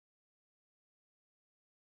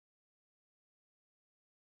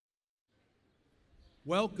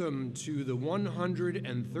Welcome to the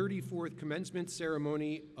 134th commencement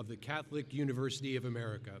ceremony of the Catholic University of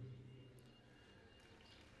America.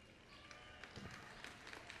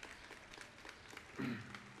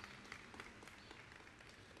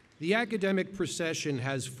 The academic procession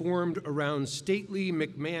has formed around stately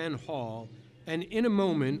McMahon Hall, and in a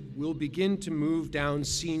moment we'll begin to move down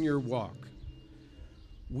Senior Walk.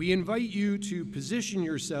 We invite you to position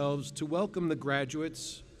yourselves to welcome the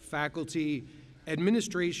graduates, faculty,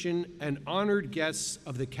 administration, and honored guests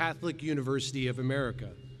of the Catholic University of America.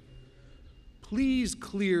 Please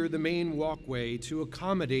clear the main walkway to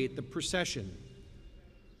accommodate the procession.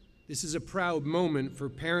 This is a proud moment for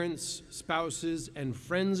parents, spouses, and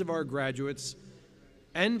friends of our graduates,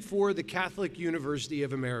 and for the Catholic University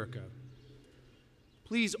of America.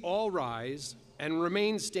 Please all rise and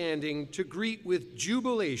remain standing to greet with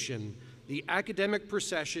jubilation the academic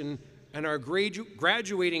procession and our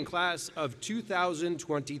graduating class of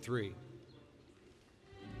 2023.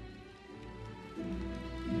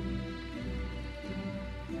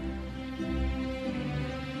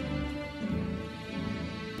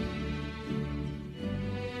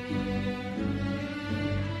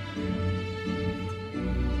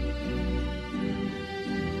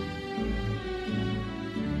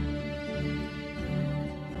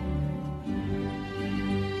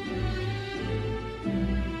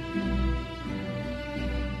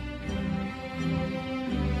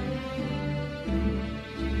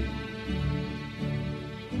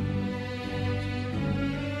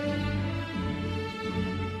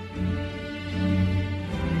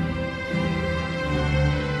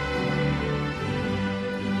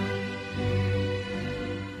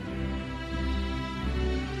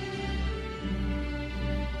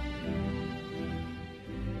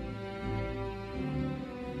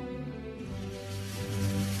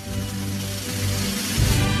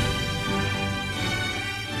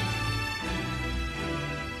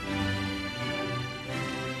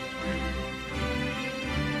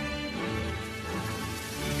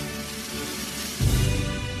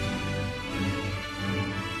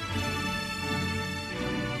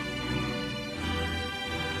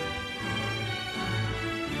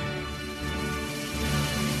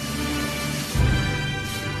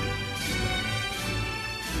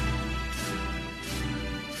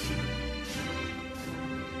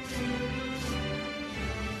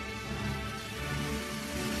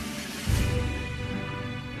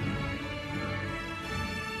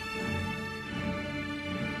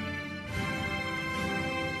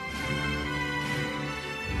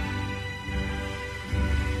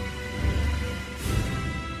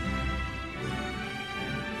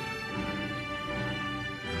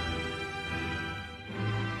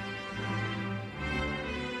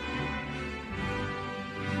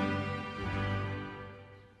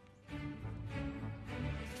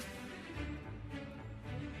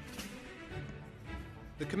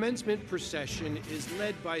 The commencement procession is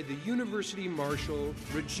led by the University Marshal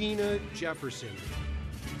Regina Jefferson,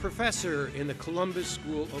 professor in the Columbus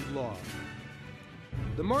School of Law.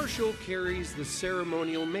 The Marshal carries the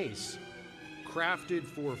ceremonial mace, crafted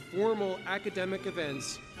for formal academic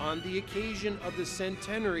events on the occasion of the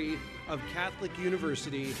centenary of Catholic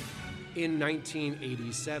University in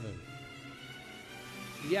 1987.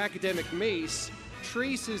 The academic mace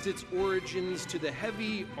traces its origins to the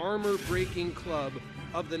heavy armor-breaking club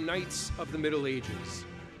of the Knights of the Middle Ages.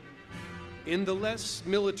 In the less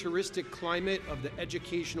militaristic climate of the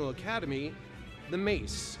Educational Academy, the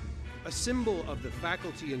mace, a symbol of the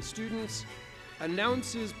faculty and students,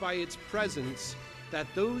 announces by its presence that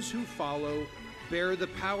those who follow bear the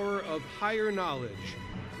power of higher knowledge,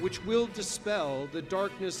 which will dispel the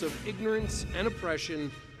darkness of ignorance and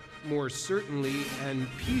oppression more certainly and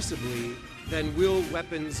peaceably than will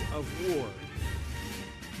weapons of war.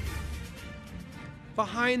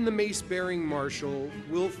 Behind the mace-bearing marshal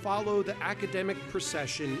will follow the academic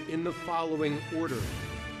procession in the following order: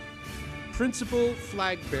 principal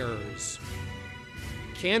flag bearers,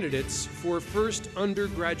 candidates for first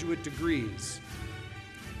undergraduate degrees,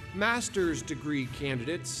 master's degree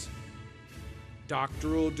candidates,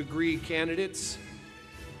 doctoral degree candidates,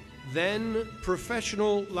 then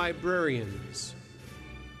professional librarians,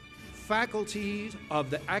 faculty of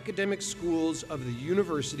the academic schools of the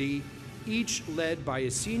university, each led by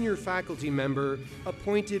a senior faculty member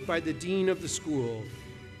appointed by the dean of the school,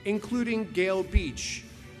 including Gail Beach,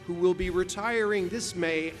 who will be retiring this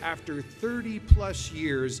May after 30-plus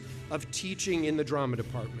years of teaching in the drama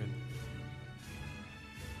department.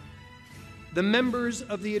 The members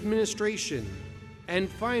of the administration, and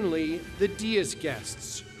finally, the Dias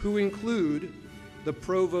guests, who include the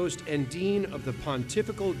Provost and Dean of the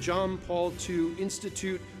Pontifical John Paul II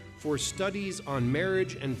Institute for Studies on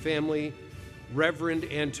Marriage and Family, Reverend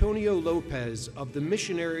Antonio Lopez of the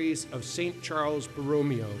Missionaries of St. Charles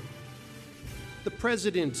Borromeo, the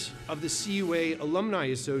President of the CUA Alumni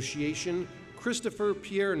Association, Christopher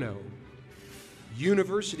Pierno,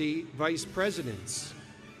 University Vice Presidents,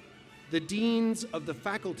 the Deans of the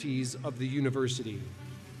Faculties of the University,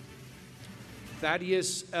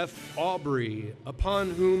 Thaddeus F. Aubrey, upon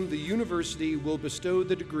whom the University will bestow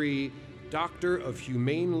the degree Doctor of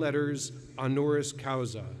Humane Letters honoris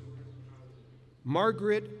causa,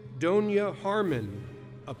 Margaret Donia Harmon,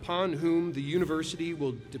 upon whom the University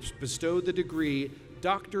will bestow the degree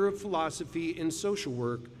Doctor of Philosophy in Social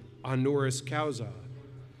Work honoris causa,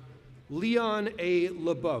 Leon A.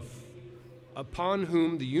 LaBeouf, upon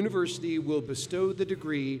whom the University will bestow the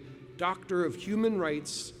degree Doctor of Human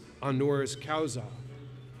Rights honoris causa,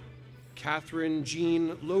 Catherine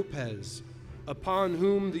Jean Lopez, upon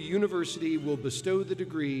whom the University will bestow the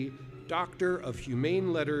degree Doctor of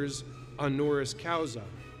Humane Letters honoris causa.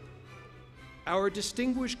 Our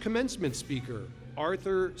distinguished commencement speaker,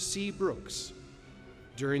 Arthur C. Brooks.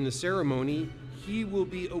 During the ceremony, he will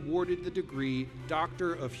be awarded the degree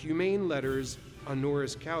Doctor of Humane Letters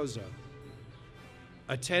honoris causa.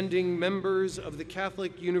 Attending members of the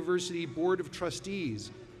Catholic University Board of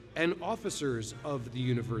Trustees and officers of the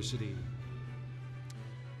university.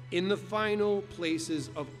 In the final places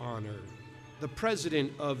of honor, the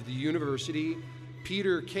President of the University,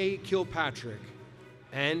 Peter K. Kilpatrick,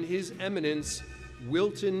 and His Eminence,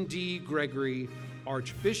 Wilton D. Gregory,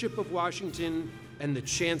 Archbishop of Washington and the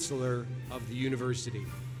Chancellor of the University.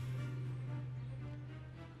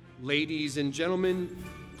 Ladies and gentlemen,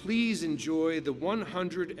 please enjoy the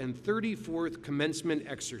 134th commencement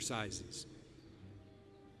exercises.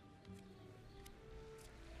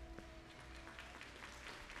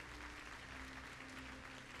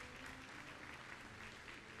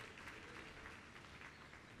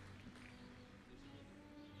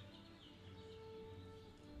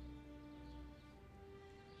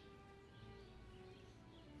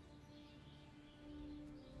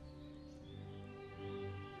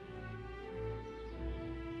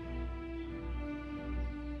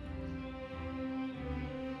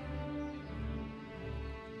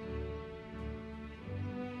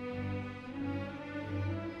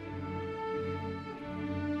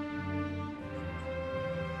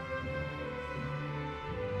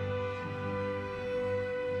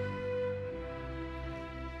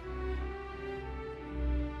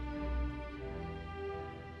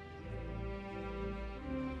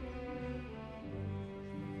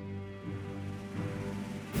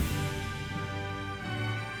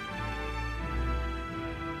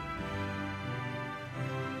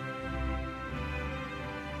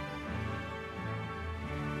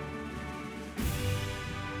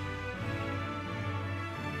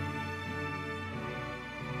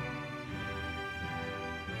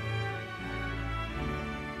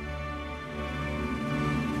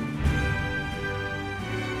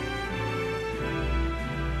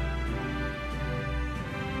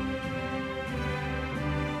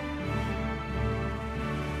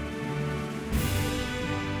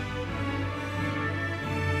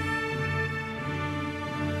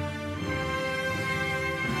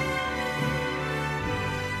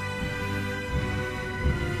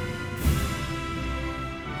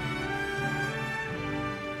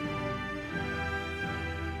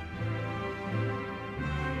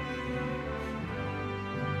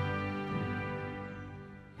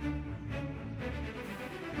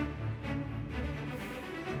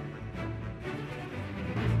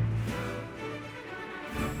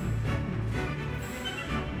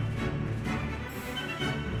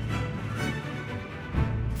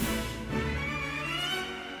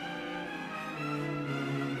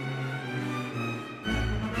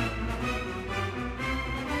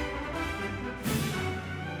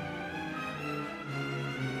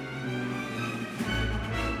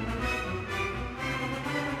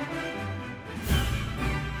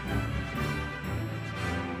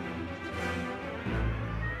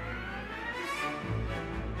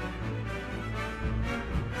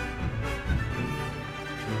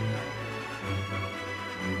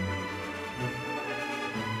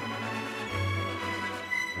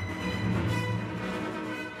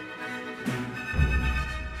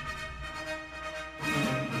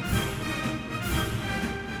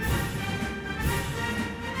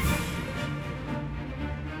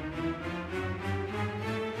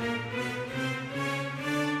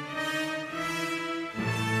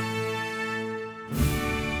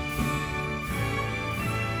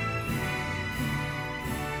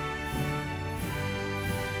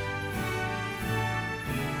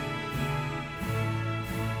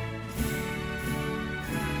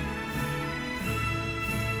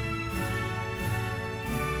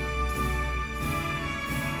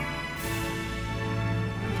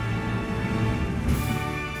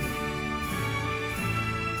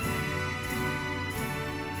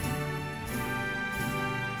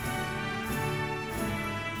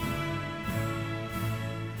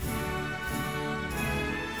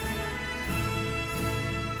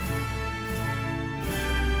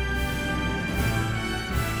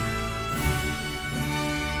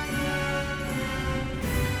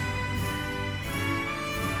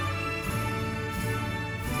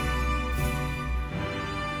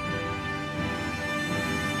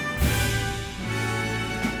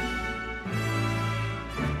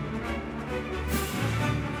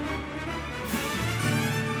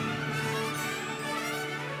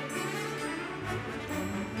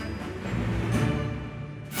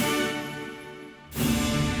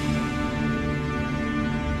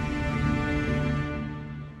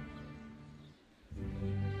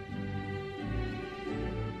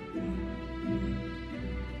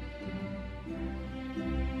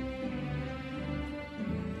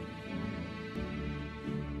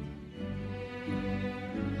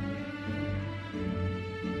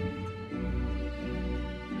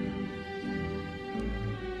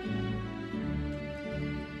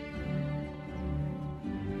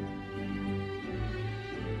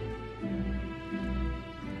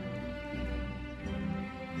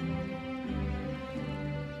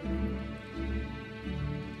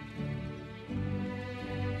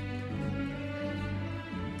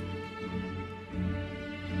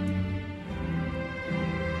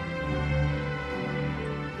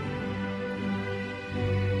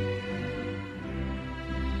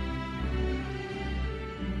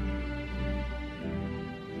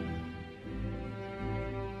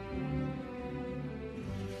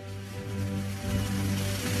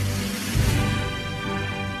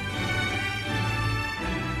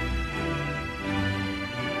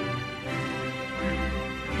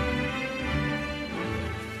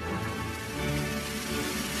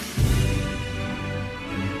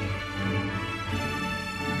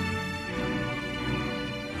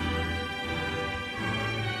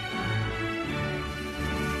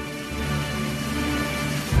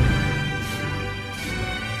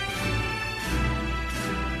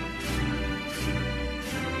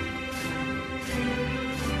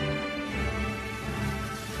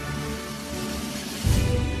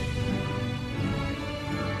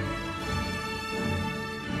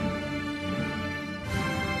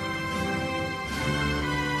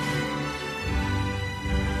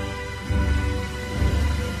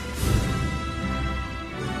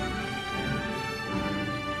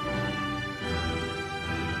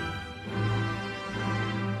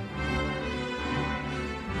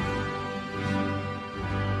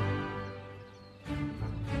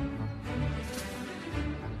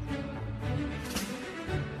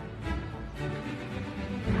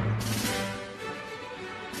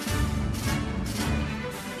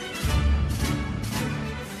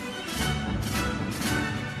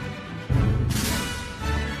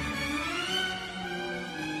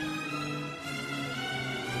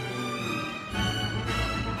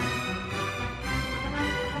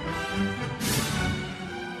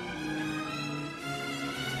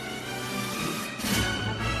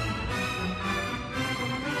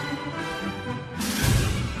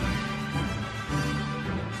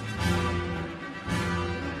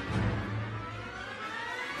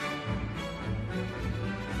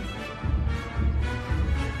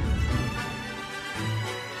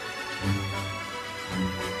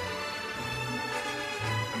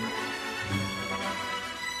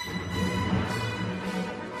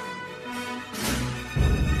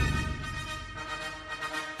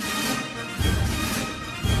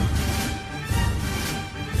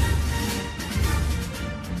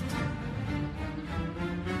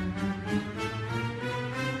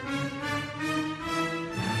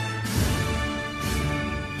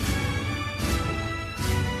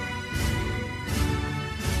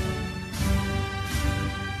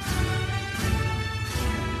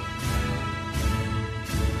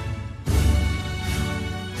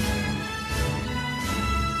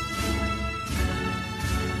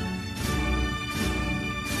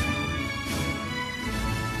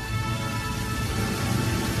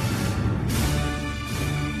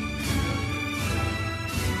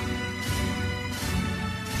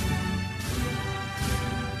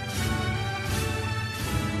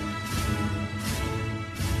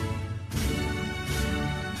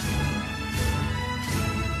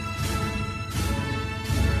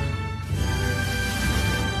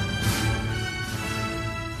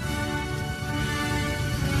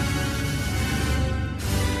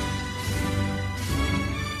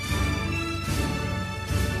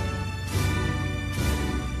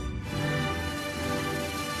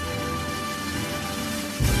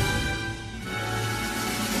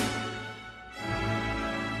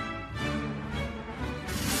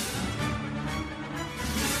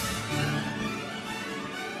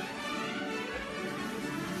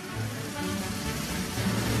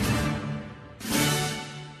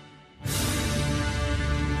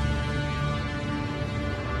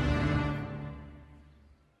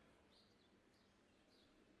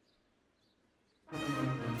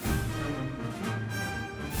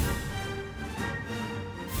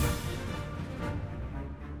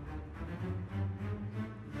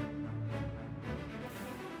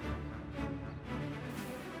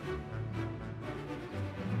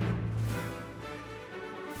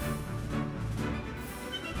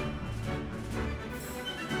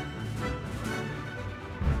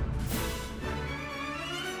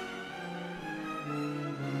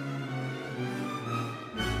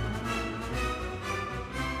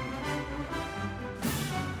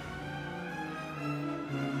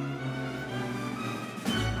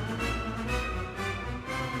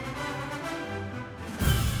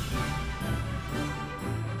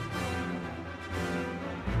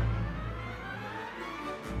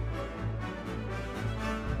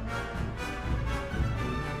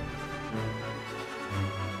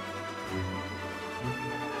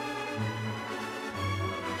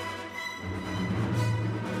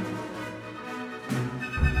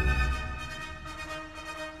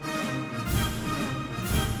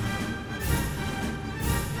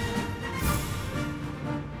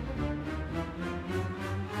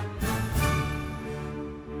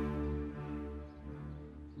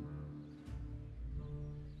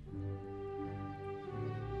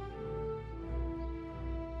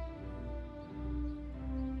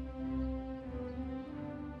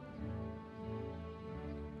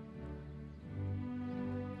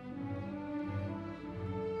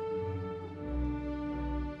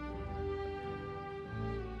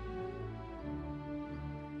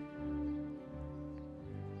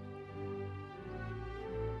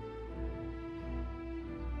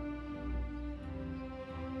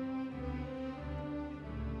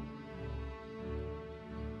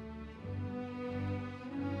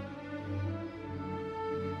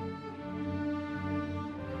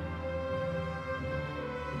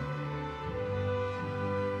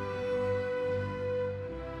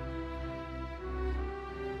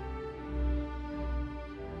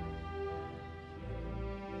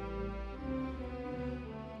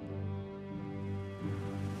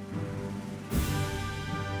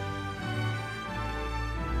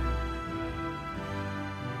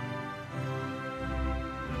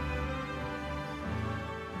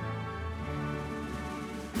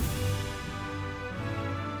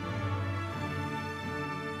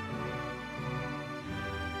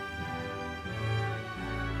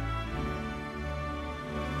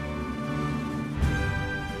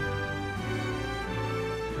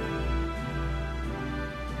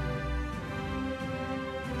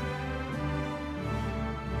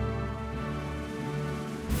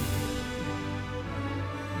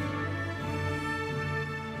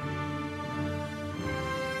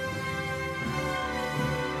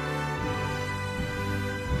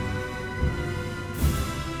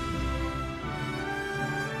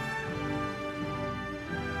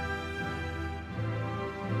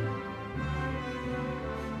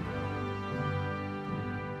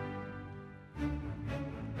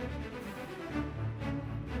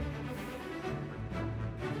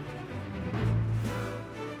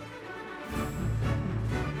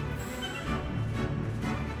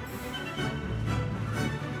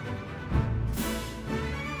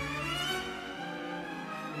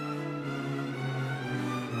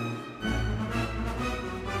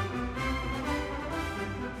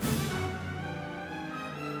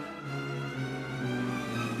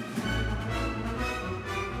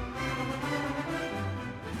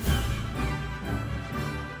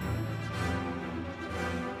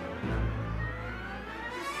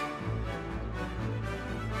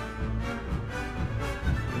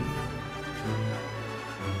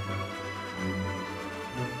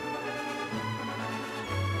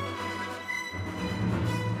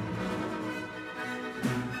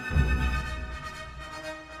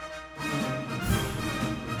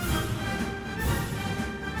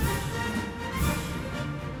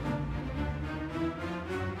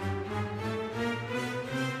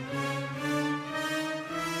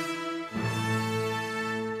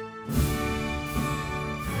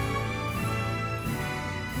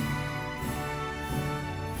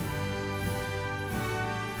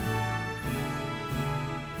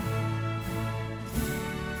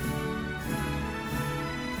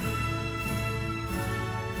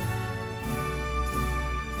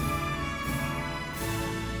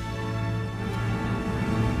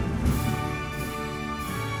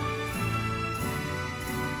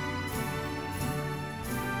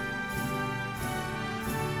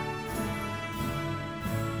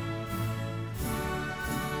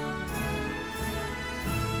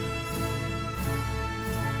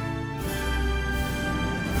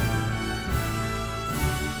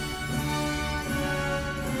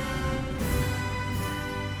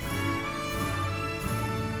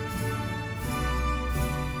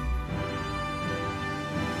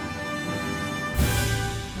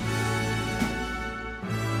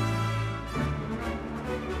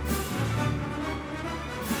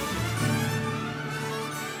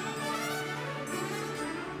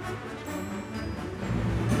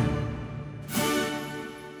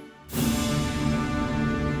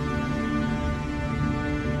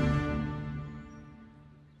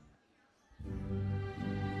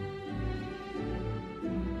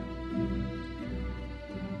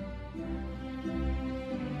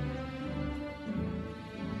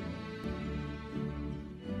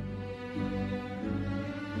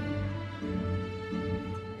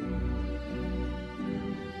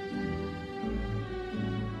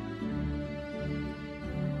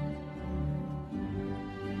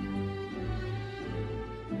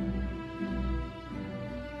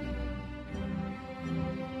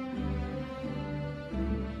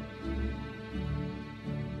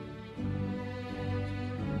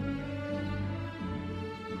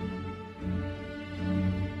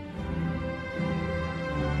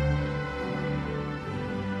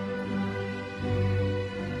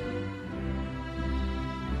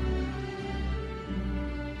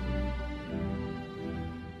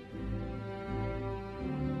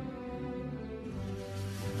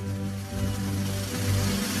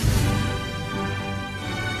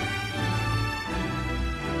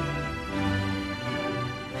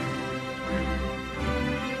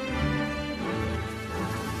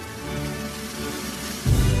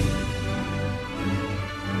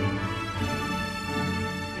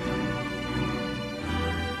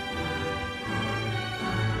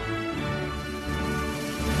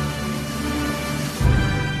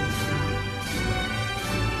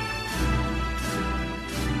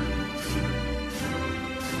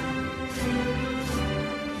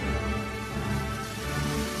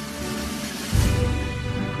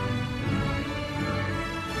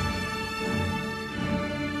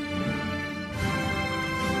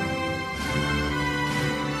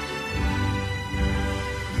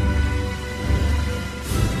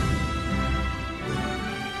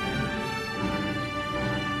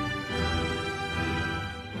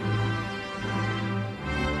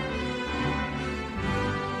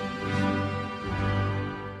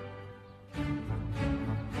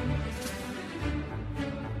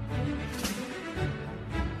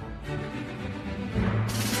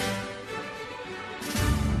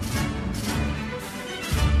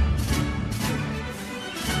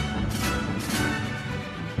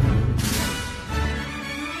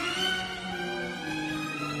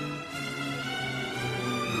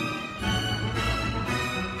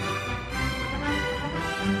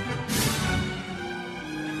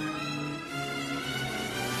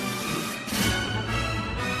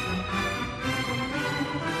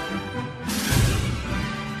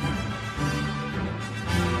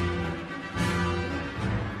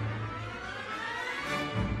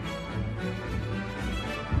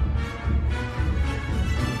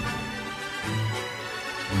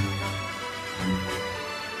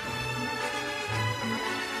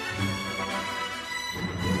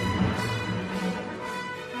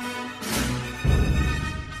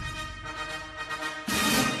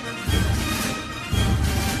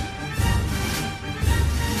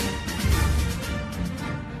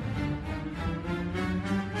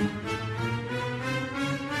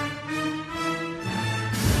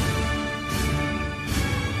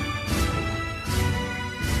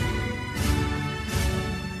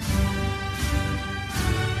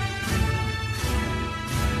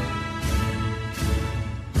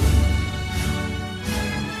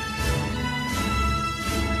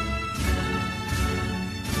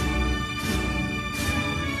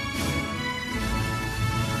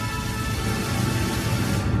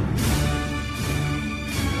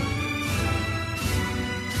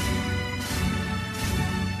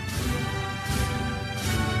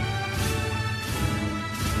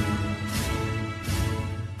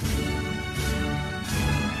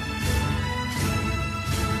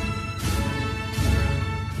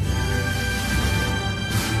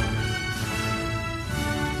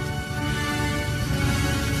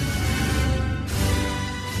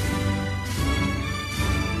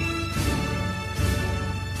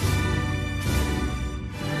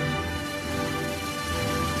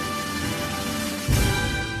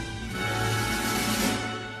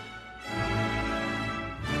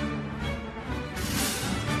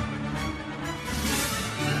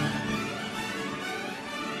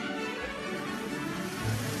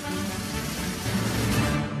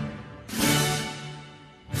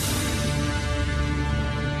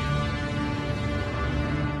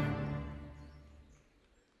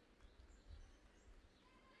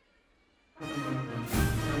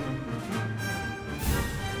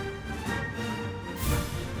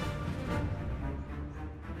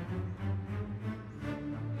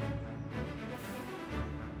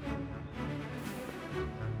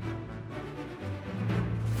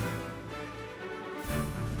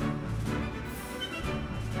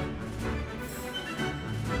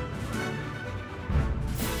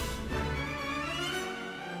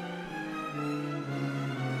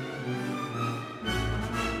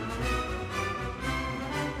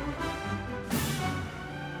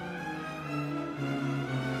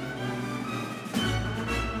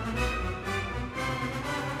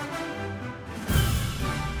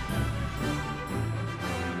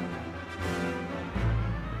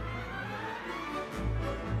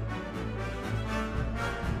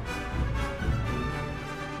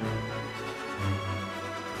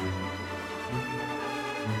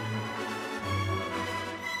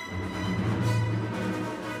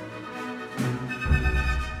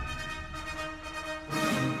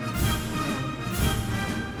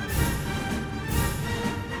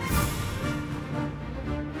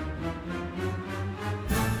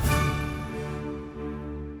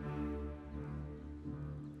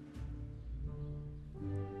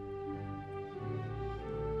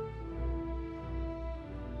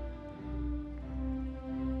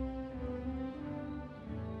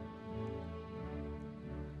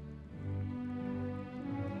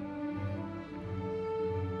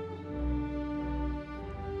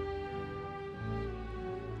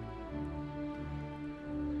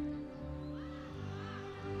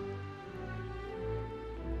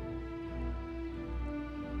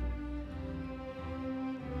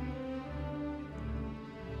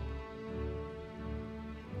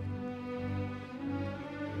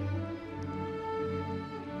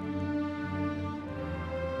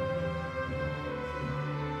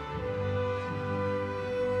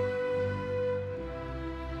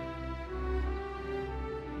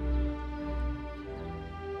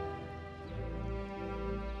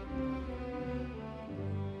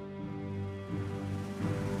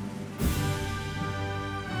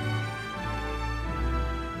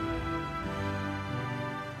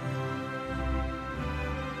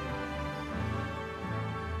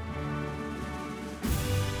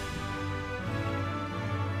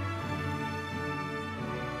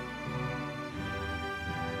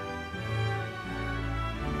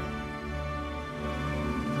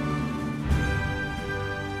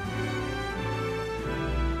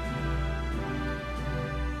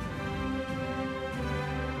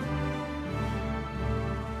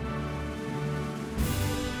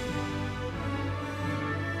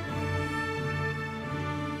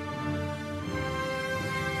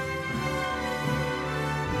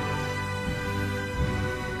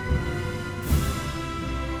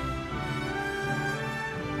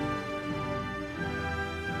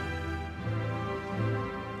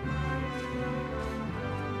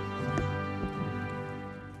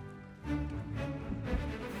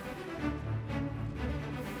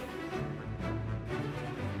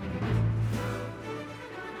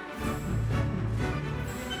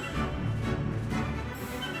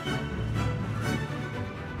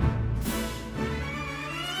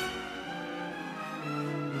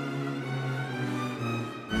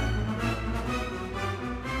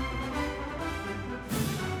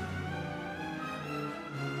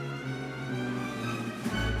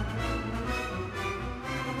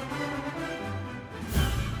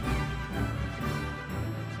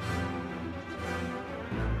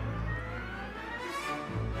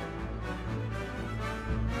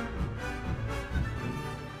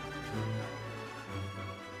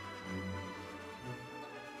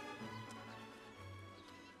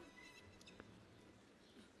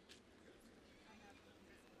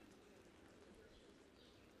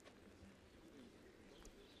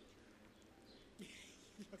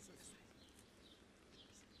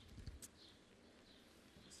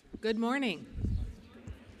 Good morning,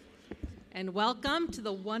 and welcome to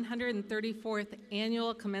the 134th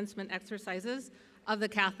Annual Commencement Exercises of the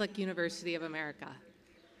Catholic University of America.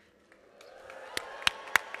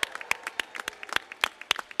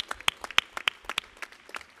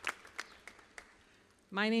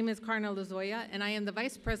 My name is Karna Lozoya, and I am the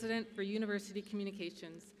Vice President for University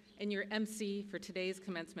Communications and your MC for today's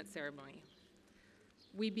commencement ceremony.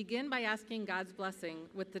 We begin by asking God's blessing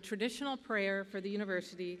with the traditional prayer for the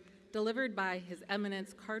university delivered by His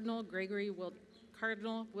Eminence Cardinal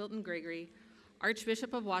Wilton Gregory,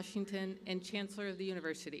 Archbishop of Washington and Chancellor of the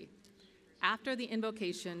University. After the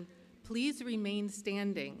invocation, please remain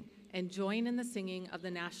standing and join in the singing of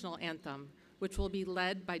the national anthem, which will be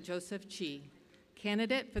led by Joseph Chi,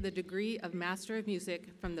 candidate for the degree of Master of Music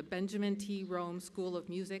from the Benjamin T. Rome School of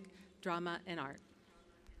Music, Drama, and Art.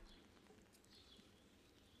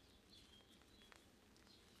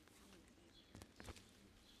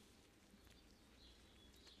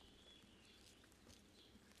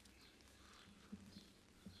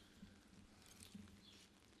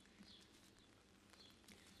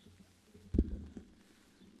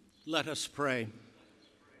 Let us pray.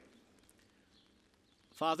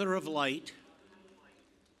 Father of light,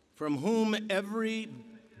 from whom every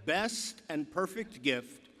best and perfect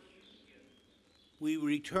gift, we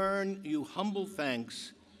return you humble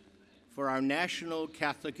thanks for our National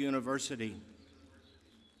Catholic University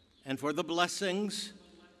and for the blessings,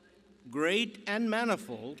 great and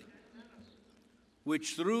manifold,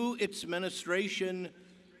 which through its ministration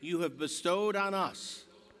you have bestowed on us,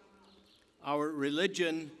 our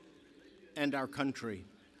religion, and our country.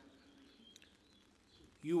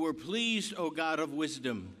 You were pleased, O God of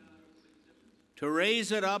wisdom, to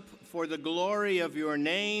raise it up for the glory of your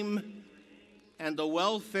name and the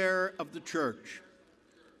welfare of the Church.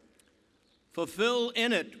 Fulfill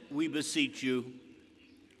in it, we beseech you,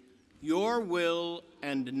 your will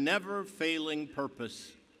and never-failing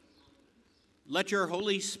purpose. Let your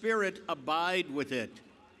Holy Spirit abide with it,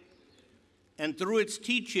 and through its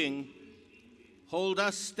teaching, hold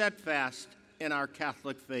us steadfast in our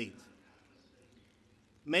Catholic faith.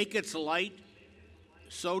 Make its light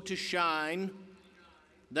so to shine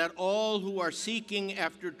that all who are seeking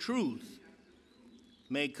after truth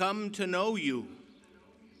may come to know you,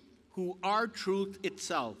 who are truth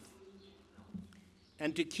itself,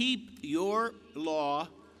 and to keep your law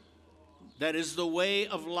that is the way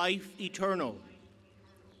of life eternal.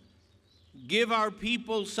 Give our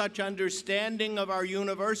people such understanding of our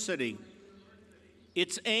university,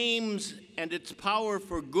 its aims and its power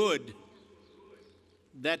for good,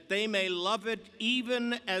 that they may love it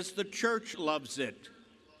even as the Church loves it,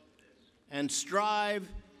 and strive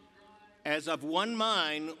as of one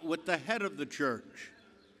mind with the head of the Church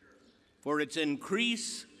for its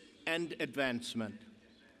increase and advancement.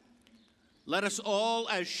 Let us all,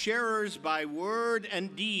 as sharers by word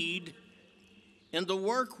and deed in the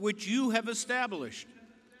work which you have established,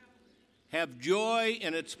 have joy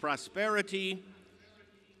in its prosperity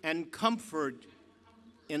and comfort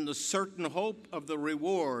in the certain hope of the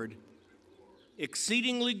reward,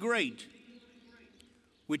 exceedingly great,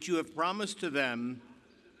 which you have promised to them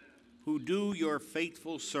who do your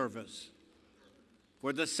faithful service.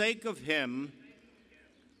 For the sake of him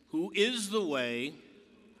who is the way,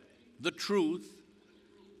 the truth,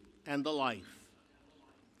 and the life,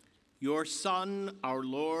 your Son, our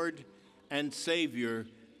Lord and Savior,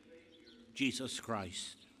 Jesus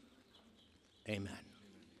Christ. Amen.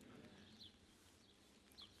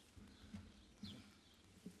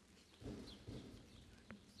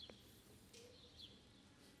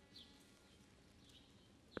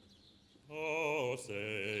 Oh,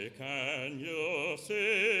 say, can you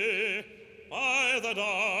see by the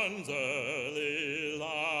dawn's early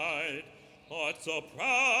light what so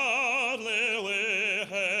proudly we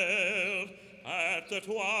hailed at the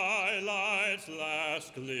twilight's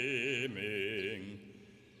last gleaming,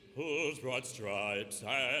 whose broad stripes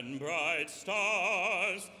and bright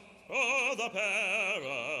stars through the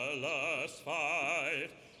perilous fight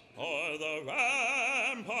o'er the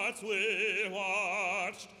ramparts we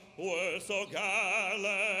watched were so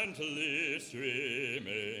gallantly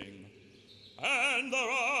streaming, and the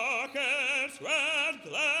rocket's red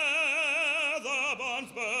glare, the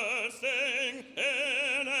bombs bursting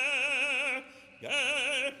in air,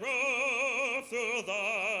 gave proof through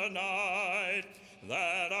the night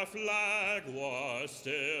that our flag was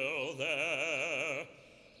still there.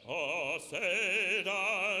 Oh, say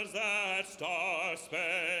does that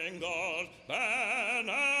star-spangled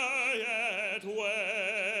banner yet wave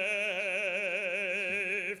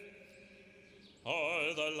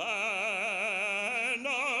o'er the land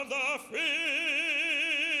of the free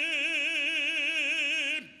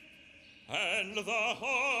and the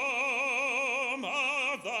home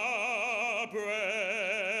of the brave?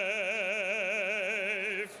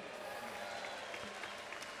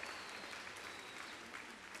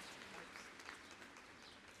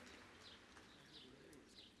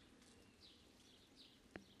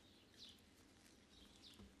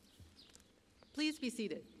 Please be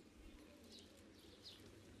seated.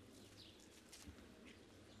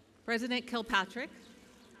 President Kilpatrick,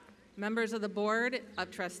 members of the Board of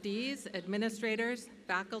Trustees, administrators,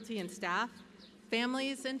 faculty and staff,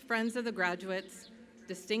 families and friends of the graduates,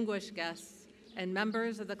 distinguished guests, and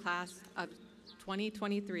members of the class of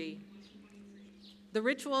 2023. The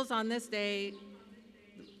rituals on this day,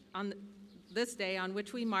 this day on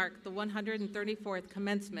which we mark the 134th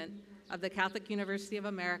commencement of the Catholic University of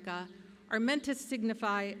America are meant to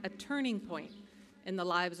signify a turning point in the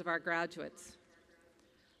lives of our graduates.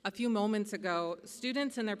 A few moments ago,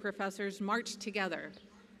 students and their professors marched together,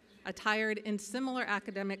 attired in similar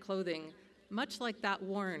academic clothing, much like that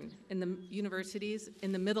worn in the universities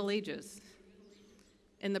in the Middle Ages.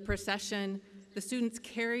 In the procession, the students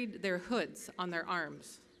carried their hoods on their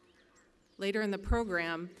arms. Later in the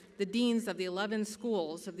program, the deans of the 11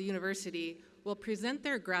 schools of the university will present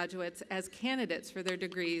their graduates as candidates for their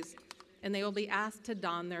degrees, and they will be asked to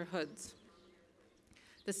don their hoods.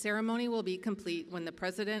 The ceremony will be complete when the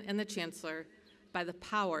President and the Chancellor, by the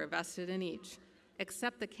power vested in each,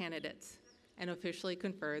 accept the candidates and officially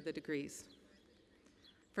confer the degrees.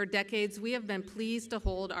 For decades, we have been pleased to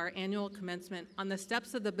hold our annual commencement on the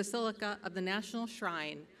steps of the Basilica of the National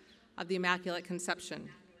Shrine of the Immaculate Conception.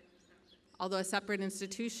 Although a separate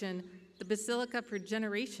institution, the Basilica for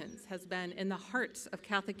generations has been in the hearts of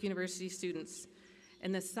Catholic University students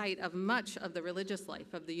and the site of much of the religious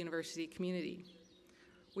life of the university community.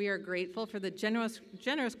 We are grateful for the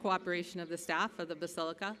generous cooperation of the staff of the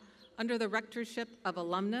Basilica under the rectorship of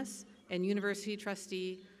alumnus and university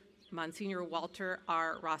trustee, Monsignor Walter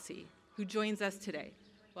R. Rossi, who joins us today.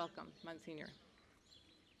 Welcome, Monsignor.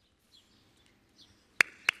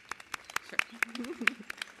 Sure.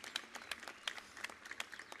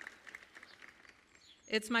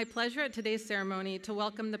 It's my pleasure at today's ceremony to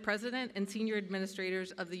welcome the President and Senior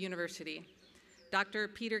Administrators of the University, Dr.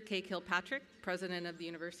 Peter K. Kilpatrick, President of the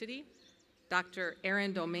University, Dr.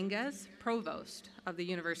 Aaron Dominguez, Provost of the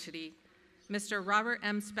University, Mr. Robert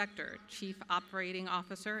M. Spector, Chief Operating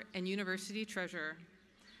Officer and University Treasurer,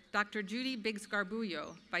 Dr. Judy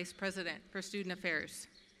Biggs-Garbullo, Vice President for Student Affairs,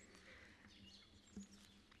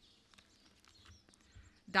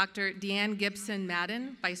 Dr. Deanne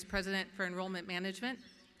Gibson-Madden, Vice President for Enrollment Management,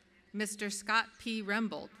 Mr. Scott P.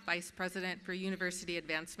 Rembold, Vice President for University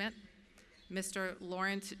Advancement, Mr.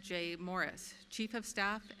 Lawrence J. Morris, Chief of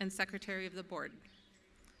Staff and Secretary of the Board.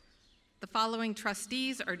 The following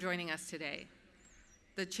trustees are joining us today.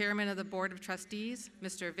 The Chairman of the Board of Trustees,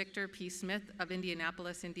 Mr. Victor P. Smith of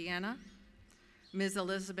Indianapolis, Indiana, Ms.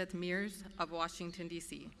 Elizabeth Mears of Washington,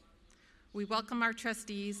 D.C. We welcome our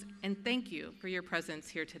trustees and thank you for your presence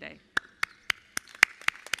here today.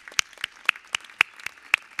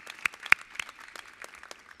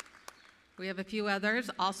 We have a few others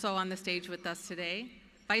also on the stage with us today.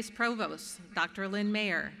 Vice Provost, Dr. Lynn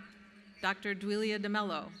Mayer, Dr. Duilia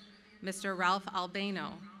DeMello, Mr. Ralph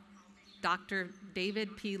Albano, Dr.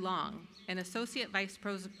 David P. Long, and Associate Vice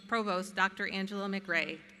Provost, Dr. Angela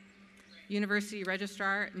McRae, University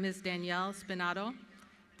Registrar, Ms. Danielle Spinato,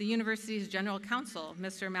 the university's General Counsel,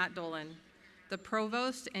 Mr. Matt Dolan, the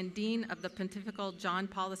Provost and Dean of the Pontifical John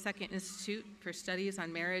Paul II Institute for Studies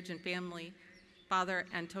on Marriage and Family, Father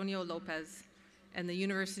Antonio Lopez, and the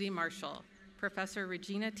University Marshal, Professor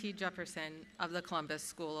Regina T. Jefferson of the Columbus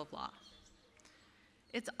School of Law.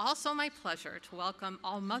 It's also my pleasure to welcome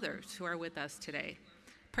all mothers who are with us today,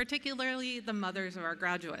 particularly the mothers of our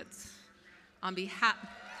graduates. On behalf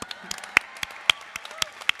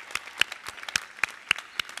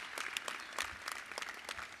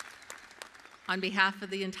of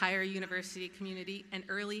the entire university community, an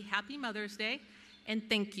early Happy Mother's Day, and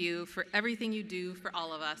thank you for everything you do for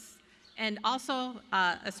all of us. And also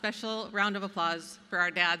a special round of applause for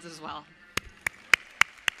our dads as well.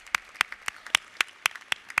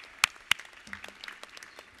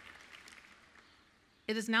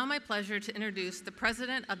 It is now my pleasure to introduce the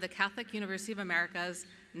President of the Catholic University of America's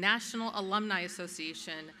National Alumni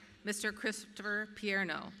Association, Mr. Christopher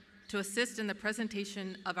Pierno, to assist in the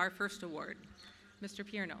presentation of our first award. Mr.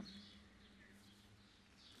 Pierno.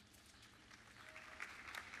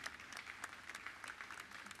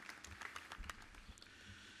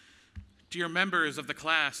 Dear members of the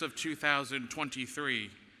class of 2023,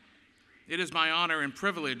 it is my honor and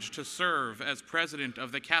privilege to serve as president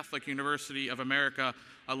of the Catholic University of America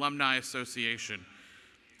Alumni Association.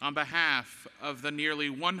 On behalf of the nearly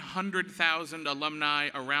 100,000 alumni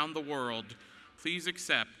around the world, please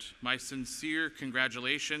accept my sincere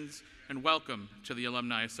congratulations and welcome to the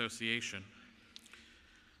Alumni Association.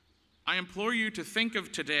 I implore you to think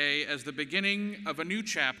of today as the beginning of a new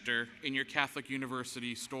chapter in your Catholic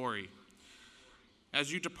University story.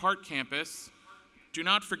 As you depart campus, do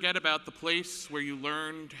not forget about the place where you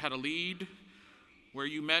learned how to lead, where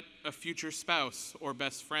you met a future spouse or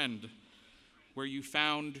best friend, where you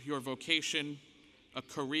found your vocation, a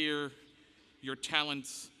career, your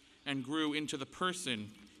talents, and grew into the person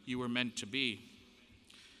you were meant to be.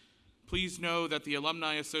 Please know that the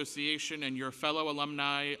Alumni Association and your fellow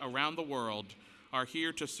alumni around the world are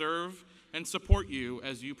here to serve and support you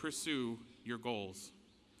as you pursue your goals.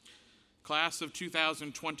 Class of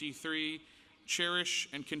 2023, cherish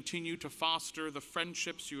and continue to foster the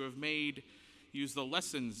friendships you have made, use the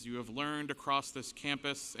lessons you have learned across this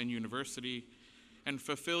campus and university, and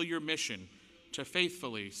fulfill your mission to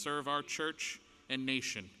faithfully serve our church and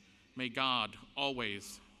nation. May God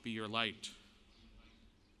always be your light.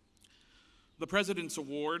 The President's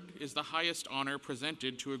Award is the highest honor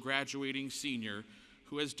presented to a graduating senior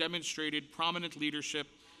who has demonstrated prominent leadership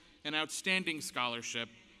and outstanding scholarship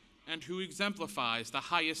and who exemplifies the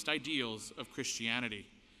highest ideals of Christianity.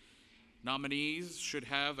 Nominees should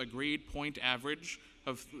have a grade point average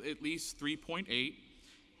of at least 3.8,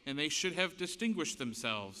 and they should have distinguished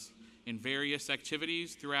themselves in various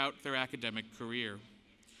activities throughout their academic career.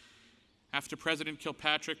 After President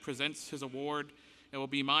Kilpatrick presents his award, it will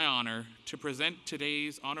be my honor to present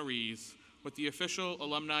today's honorees with the official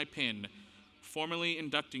alumni pin, formally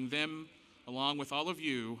inducting them, along with all of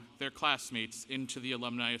you, their classmates, into the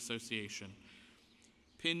Alumni Association.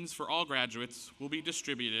 Pins for all graduates will be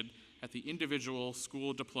distributed at the individual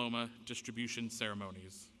school diploma distribution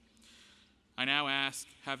ceremonies. I now ask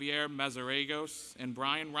Javier Mazariegos and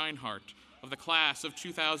Brian Reinhardt of the class of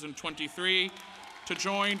 2023 to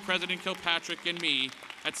join President Kilpatrick and me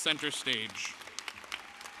at center stage.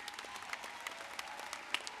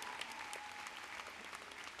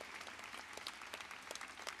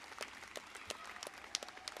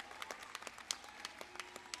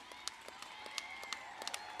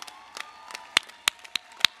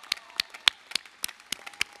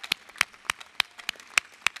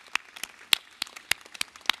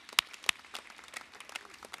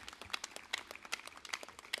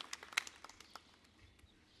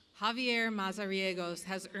 Javier Mazariegos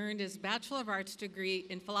has earned his Bachelor of Arts degree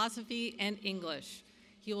in Philosophy and English.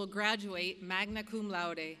 He will graduate magna cum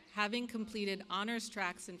laude, having completed honors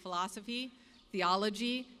tracks in Philosophy,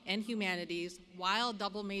 Theology, and Humanities while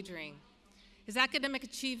double majoring. His academic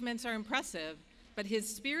achievements are impressive, but his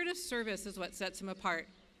spirit of service is what sets him apart.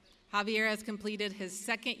 Javier has completed his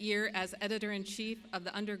second year as editor-in-chief of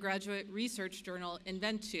the undergraduate research journal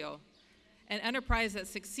Inventio, an enterprise that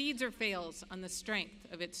succeeds or fails on the strength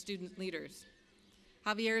of its student leaders.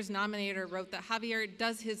 Javier's nominator wrote that Javier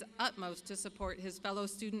does his utmost to support his fellow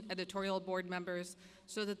student editorial board members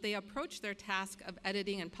so that they approach their task of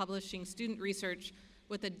editing and publishing student research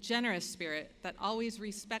with a generous spirit that always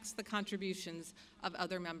respects the contributions of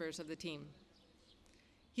other members of the team.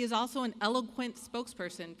 He is also an eloquent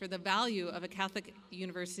spokesperson for the value of a Catholic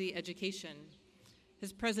university education.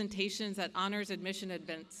 His presentations at honors admission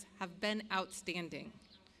events have been outstanding.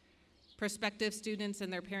 Prospective students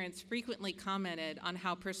and their parents frequently commented on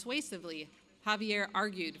how persuasively Javier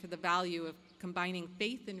argued for the value of combining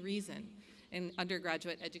faith and reason in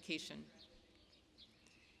undergraduate education.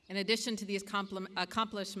 In addition to these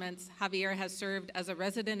accomplishments, Javier has served as a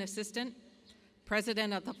resident assistant,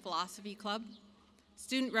 president of the Philosophy Club,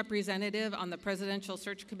 student representative on the Presidential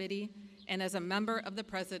Search Committee, and as a member of the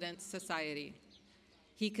President's Society.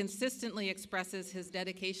 He consistently expresses his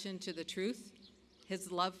dedication to the truth,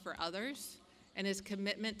 his love for others, and his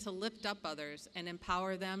commitment to lift up others and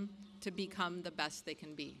empower them to become the best they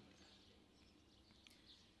can be.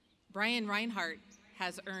 Brian Reinhardt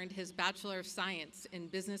has earned his Bachelor of Science in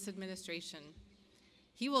Business Administration.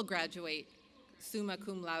 He will graduate summa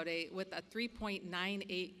cum laude with a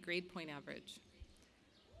 3.98 grade point average.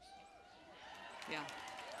 Yeah.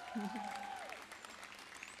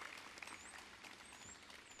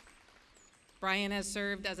 Brian has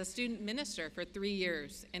served as a student minister for 3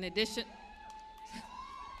 years. In addition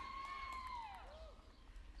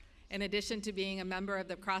to being a member of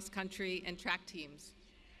the cross-country and track teams.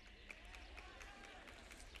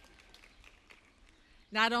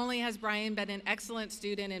 Not only has Brian been an excellent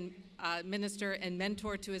student and minister and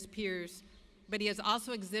mentor to his peers, but he has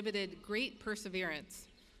also exhibited great perseverance.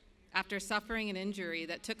 After suffering an injury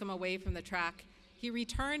that took him away from the track, he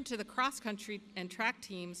returned to the cross-country and track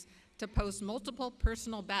teams to post multiple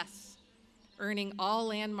personal bests, earning all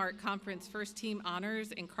landmark conference first team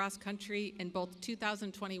honors in cross country in both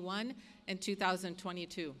 2021 and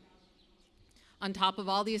 2022. On top of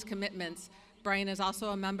all these commitments, Brian is also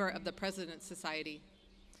a member of the President's Society.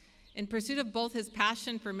 In pursuit of both his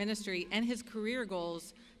passion for ministry and his career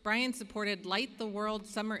goals, Brian supported Light the World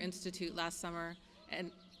Summer Institute last summer and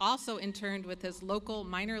also interned with his local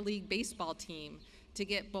minor league baseball team to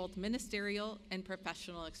get both ministerial and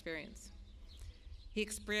professional experience. He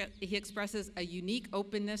expresses a unique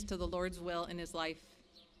openness to the Lord's will in his life,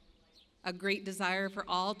 a great desire for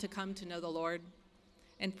all to come to know the Lord,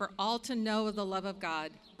 and for all to know the love of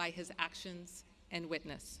God by his actions and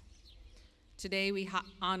witness. Today we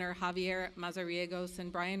honor Javier Mazariegos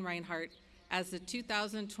and Brian Reinhardt as the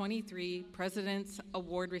 2023 President's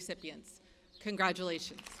Award recipients.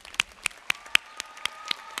 Congratulations.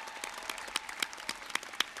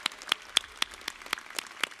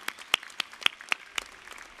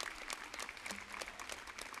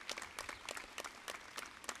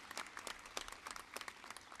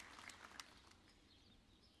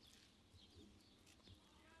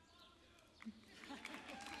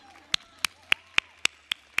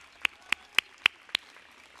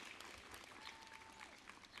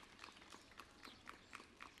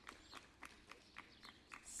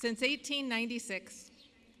 Since 1896,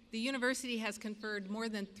 the university has conferred more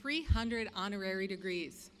than 300 honorary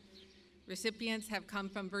degrees. Recipients have come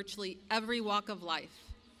from virtually every walk of life: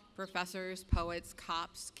 professors, poets,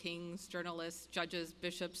 cops, kings, journalists, judges,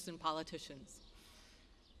 bishops, and politicians.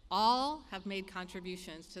 All have made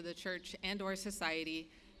contributions to the church and/or society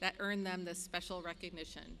that earned them this special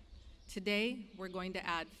recognition. Today, we're going to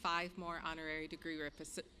add 5 more honorary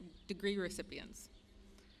degree recipients.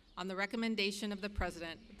 On the recommendation of the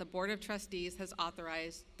President, the Board of Trustees has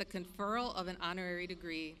authorized the conferral of an honorary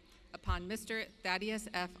degree upon Mr. Thaddeus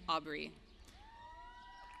F. Aubrey.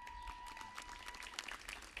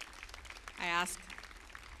 I ask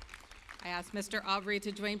Mr. Aubrey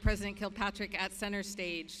to join President Kilpatrick at center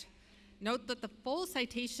stage. Note that the full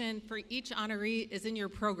citation for each honoree is in your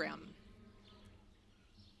program.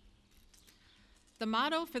 The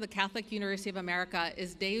motto for the Catholic University of America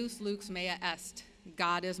is Deus Lux Mea Est,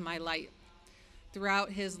 God is my light.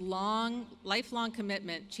 Throughout his lifelong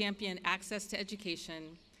commitment, champion access to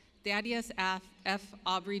education, Thaddeus F.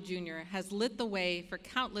 Aubrey Jr. has lit the way for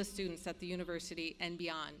countless students at the university and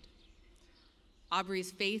beyond.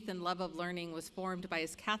 Aubrey's faith and love of learning was formed by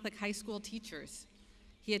his Catholic high school teachers.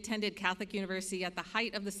 He attended Catholic University at the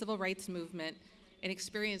height of the civil rights movement and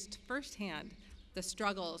experienced firsthand the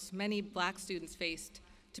struggles many Black students faced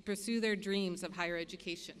to pursue their dreams of higher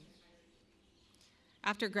education.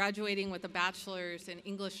 After graduating with a bachelor's in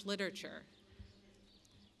English literature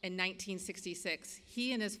in 1966,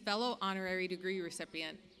 he and his fellow honorary degree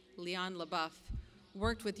recipient, Leon LaBeouf,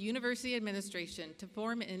 worked with university administration to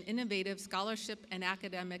form an innovative scholarship and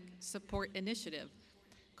academic support initiative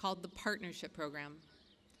called the Partnership Program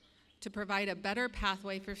to provide a better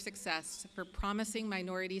pathway for success for promising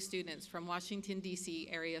minority students from Washington, D.C.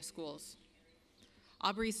 area schools.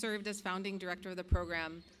 Aubrey served as founding director of the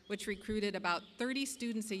program, which recruited about 30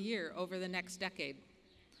 students a year over the next decade.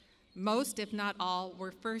 Most, if not all,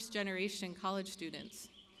 were first-generation college students.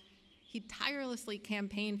 He tirelessly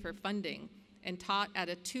campaigned for funding and taught at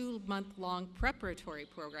a 2-month-long preparatory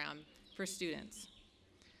program for students.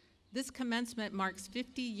 This commencement marks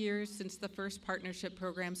 50 years since the first partnership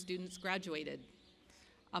program students graduated.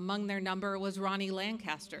 Among their number was Ronnie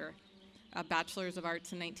Lancaster, a Bachelor's of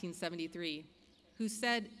Arts in 1973, who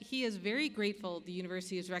said he is very grateful the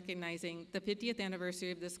university is recognizing the 50th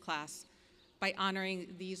anniversary of this class by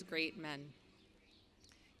honoring these great men.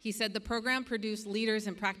 He said the program produced leaders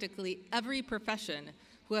in practically every profession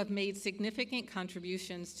who have made significant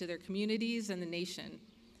contributions to their communities and the nation,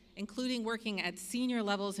 including working at senior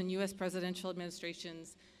levels in U.S. presidential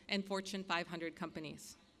administrations and Fortune 500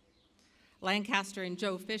 companies. Lancaster and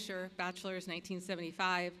Joe Fisher, bachelors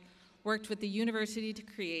 1975, worked with the university to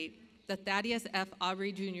create the Thaddeus F.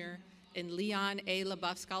 Aubrey Jr. and Leon A.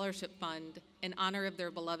 LaBeouf Scholarship Fund in honor of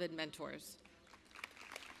their beloved mentors.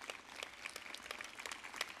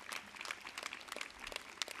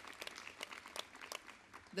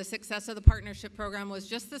 The success of the partnership program was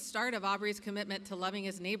just the start of Aubrey's commitment to loving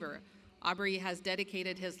his neighbor. Aubrey has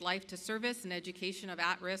dedicated his life to service and education of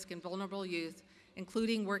at-risk and vulnerable youth,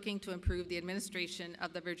 including working to improve the administration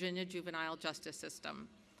of the Virginia juvenile justice system.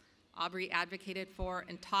 Aubrey advocated for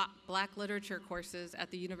and taught Black literature courses at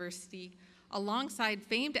the university alongside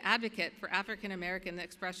famed advocate for African American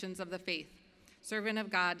expressions of the faith, servant of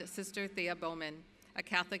God, Sister Thea Bowman, a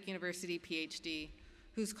Catholic University PhD,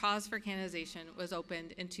 whose cause for canonization was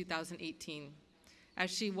opened in 2018. As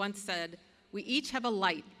she once said, "We each have a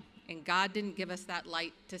light, and God didn't give us that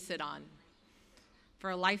light to sit on." For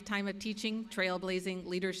a lifetime of teaching, trailblazing,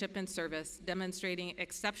 leadership, and service, demonstrating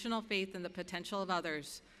exceptional faith in the potential of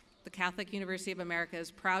others, the Catholic University of America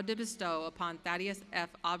is proud to bestow upon Thaddeus F.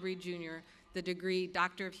 Aubrey Jr. the degree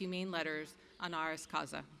Doctor of Humane Letters honoris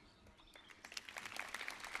causa.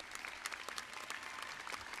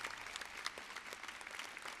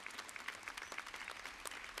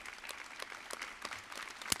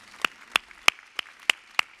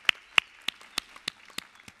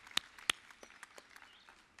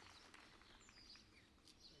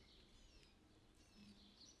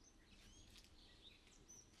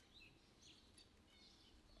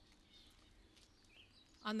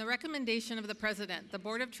 On the recommendation of the President, the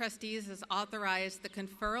Board of Trustees has authorized the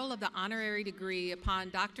conferral of the honorary degree upon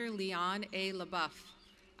Dr. Leon A. LaBeouf.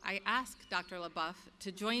 I ask Dr. LaBeouf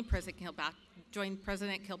to join President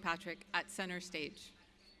Kilpatrick at center stage.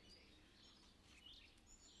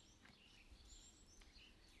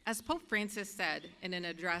 As Pope Francis said in an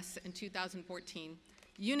address in 2014,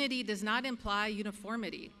 unity does not imply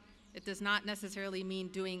uniformity. It does not necessarily mean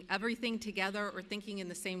doing everything together or thinking in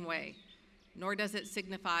the same way, nor does it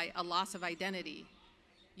signify a loss of identity.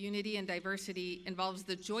 Unity and diversity involves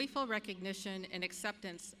the joyful recognition and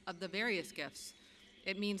acceptance of the various gifts.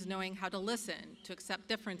 It means knowing how to listen, to accept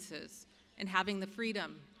differences, and having the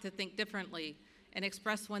freedom to think differently and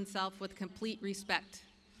express oneself with complete respect.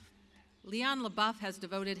 Leon LaBeouf has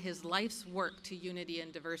devoted his life's work to unity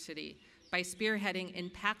and diversity by spearheading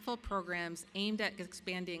impactful programs aimed at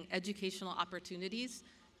expanding educational opportunities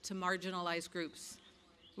to marginalized groups.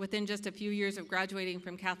 Within just a few years of graduating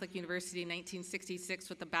from Catholic University in 1966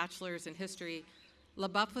 with a bachelor's in history,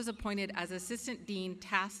 LaBeouf was appointed as assistant dean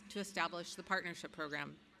tasked to establish the partnership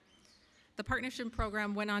program. The partnership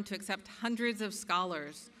program went on to accept hundreds of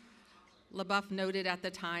scholars. LaBeouf noted at the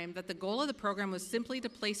time that the goal of the program was simply to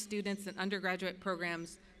place students in undergraduate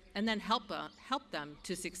programs and then help them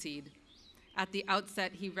to succeed. At the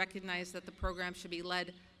outset, he recognized that the program should be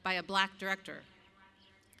led by a Black director.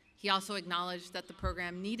 He also acknowledged that the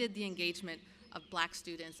program needed the engagement of Black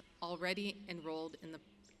students already enrolled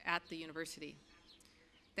at the university.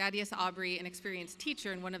 Thaddeus Aubrey, an experienced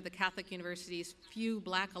teacher and one of the Catholic University's few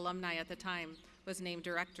Black alumni at the time, was named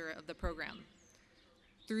director of the program.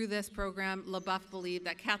 Through this program, LaBeouf believed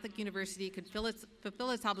that Catholic University could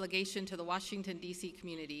fulfill its obligation to the Washington, D.C.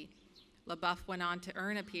 community. LaBeouf went on to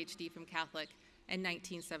earn a PhD from Catholic in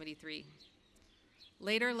 1973.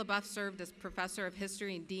 Later, LaBeouf served as professor of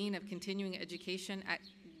history and dean of continuing education at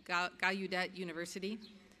Gallaudet University,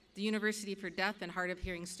 the university for deaf and hard of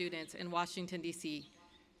hearing students in Washington, D.C.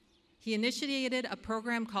 He initiated a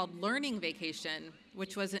program called Learning Vacation,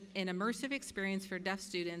 which was an immersive experience for deaf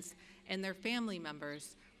students and their family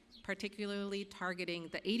members, particularly targeting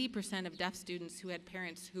the 80% of deaf students who had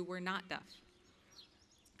parents who were not deaf.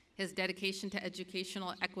 His dedication to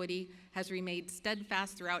educational equity has remained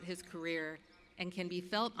steadfast throughout his career and can be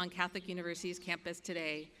felt on Catholic University's campus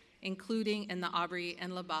today, including in the Aubrey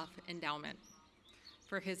and LaBeouf Endowment.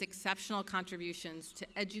 For his exceptional contributions to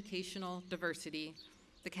educational diversity,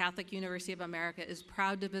 the Catholic University of America is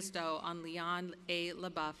proud to bestow on Leon A.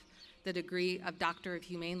 LaBeouf the degree of Doctor of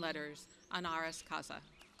Humane Letters, honoris causa.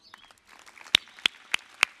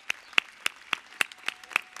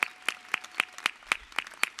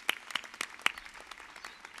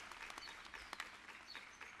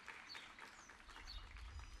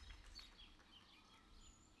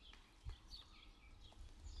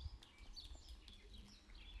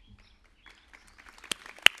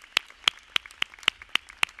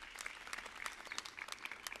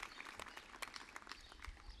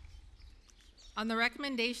 On the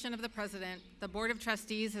recommendation of the President, the Board of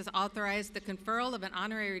Trustees has authorized the conferral of an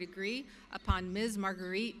honorary degree upon Ms.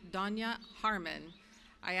 Marguerite Donya Harmon.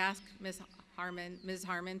 I ask Ms.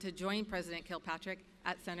 Harmon to join President Kilpatrick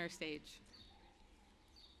at center stage.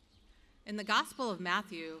 In the Gospel of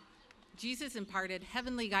Matthew, Jesus imparted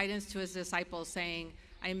heavenly guidance to his disciples, saying,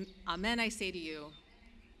 Amen, I say to you,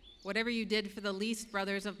 whatever you did for the least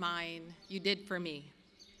brothers of mine, you did for me.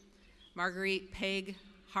 Marguerite Peg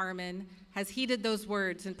Harmon has heeded those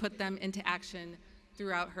words and put them into action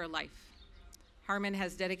throughout her life. Harmon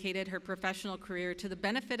has dedicated her professional career to the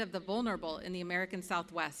benefit of the vulnerable in the American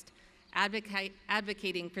Southwest,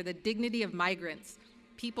 advocating for the dignity of migrants,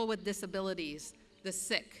 people with disabilities, the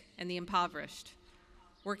sick, and the impoverished.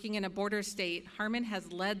 Working in a border state, Harmon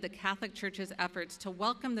has led the Catholic Church's efforts to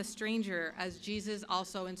welcome the stranger as Jesus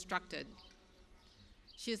also instructed.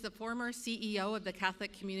 She is the former CEO of the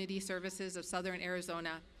Catholic Community Services of Southern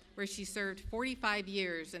Arizona, where she served 45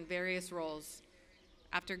 years in various roles.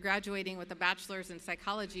 After graduating with a bachelor's in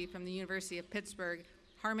psychology from the University of Pittsburgh,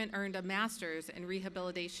 Harmon earned a master's in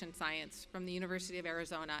rehabilitation science from the University of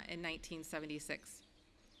Arizona in 1976.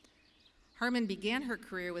 Harmon began her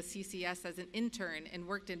career with CCS as an intern and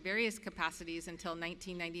worked in various capacities until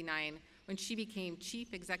 1999, when she became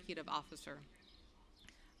Chief Executive Officer.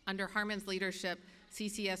 Under Harmon's leadership,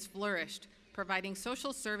 CCS flourished, providing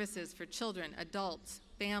social services for children, adults,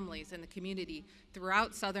 families, and the community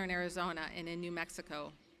throughout southern Arizona and in New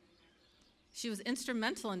Mexico. She was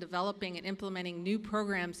instrumental in developing and implementing new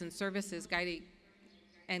programs and services guided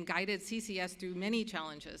CCS through many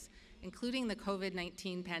challenges, including the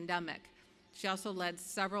COVID-19 pandemic. She also led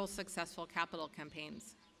several successful capital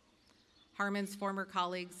campaigns. Harmon's former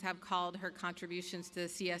colleagues have called her contributions to the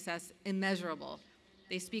CSS immeasurable.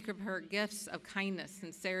 They speak of her gifts of kindness,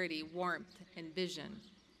 sincerity, warmth, and vision.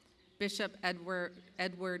 Bishop Edward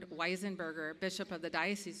Weisenberger, Bishop of the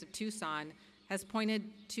Diocese of Tucson, has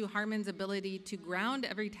pointed to Harmon's ability to ground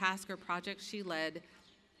every task or project she led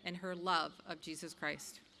in her love of Jesus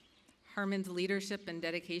Christ. Harmon's leadership and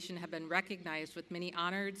dedication have been recognized with many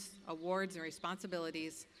honors, awards, and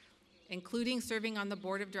responsibilities, including serving on the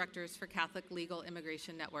board of directors for Catholic Legal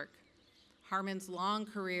Immigration Network. Harmon's long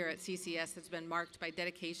career at CCS has been marked by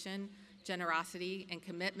dedication, generosity, and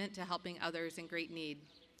commitment to helping others in great need.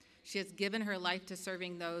 She has given her life to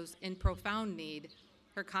serving those in profound need.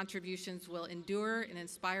 Her contributions will endure and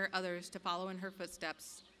inspire others to follow in her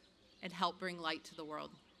footsteps and help bring light to the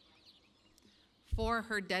world. For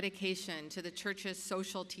her dedication to the Church's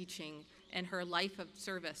social teaching and her life of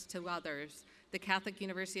service to others, the Catholic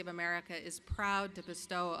University of America is proud to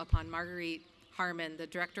bestow upon Marguerite Harmon, the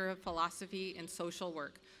Director of Philosophy and Social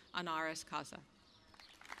Work, honoris causa.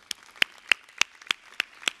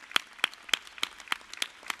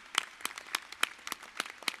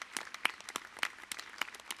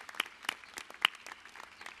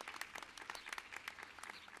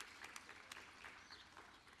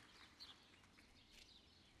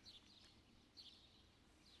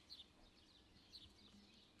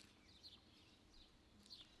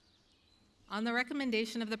 On the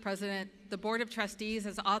recommendation of the President, the Board of Trustees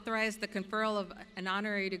has authorized the conferral of an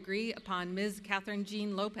honorary degree upon Ms. Catherine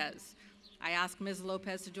Jean Lopez. I ask Ms.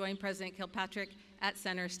 Lopez to join President Kilpatrick at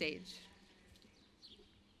center stage.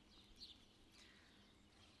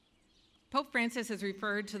 Pope Francis has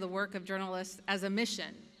referred to the work of journalists as a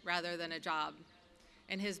mission rather than a job.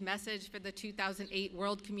 In his message for the 2008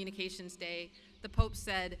 World Communications Day, the Pope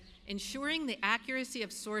said, "Ensuring the accuracy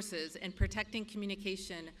of sources and protecting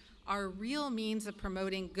communication are real means of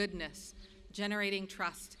promoting goodness, generating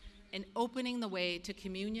trust, and opening the way to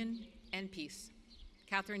communion and peace."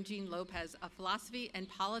 Catherine Jean Lopez, a philosophy and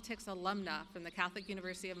politics alumna from the Catholic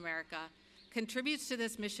University of America, contributes to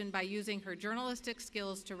this mission by using her journalistic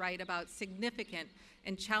skills to write about significant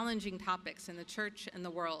and challenging topics in the church and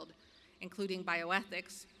the world, including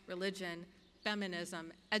bioethics, religion,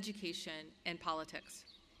 feminism, education, and politics.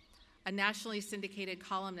 A nationally syndicated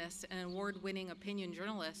columnist and award-winning opinion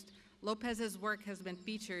journalist, Lopez's work has been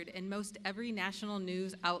featured in most every national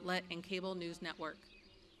news outlet and cable news network,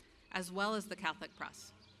 as well as the Catholic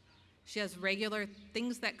press. She has regular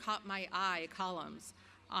Things That Caught My Eye columns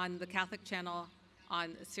on the Catholic channel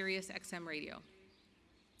on Sirius XM radio.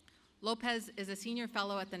 Lopez is a senior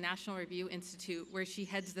fellow at the National Review Institute, where she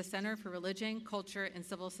heads the Center for Religion, Culture, and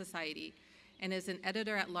Civil Society, and is an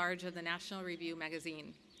editor-at-large of the National Review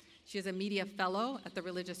magazine. She is a media fellow at the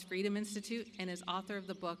Religious Freedom Institute and is author of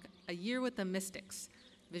the book, A Year with the Mystics,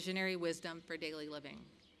 Visionary Wisdom for Daily Living.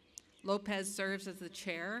 Lopez serves as the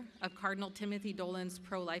chair of Cardinal Timothy Dolan's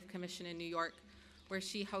Pro-Life Commission in New York, where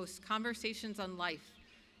she hosts conversations on life,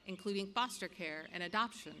 including foster care and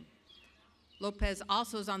adoption. Lopez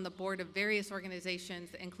also is on the board of various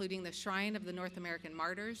organizations, including the Shrine of the North American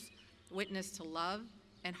Martyrs, Witness to Love,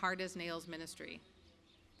 and Hard as Nails Ministry.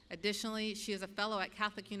 Additionally, she is a fellow at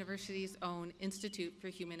Catholic University's own Institute for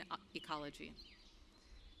Human Ecology.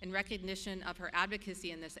 In recognition of her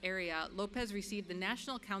advocacy in this area, Lopez received the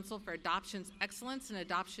National Council for Adoption's Excellence in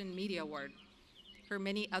Adoption Media Award. Her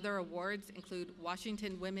many other awards include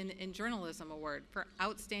Washington Women in Journalism Award for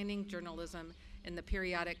outstanding journalism in the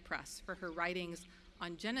periodic press for her writings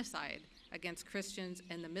on genocide against Christians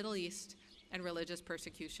in the Middle East and religious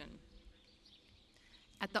persecution.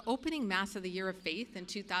 At the opening Mass of the Year of Faith in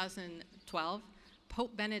 2012,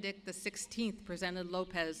 Pope Benedict XVI presented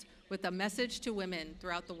Lopez with a message to women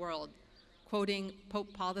throughout the world, quoting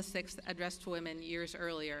Pope Paul VI address to women years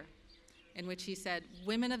earlier, in which he said,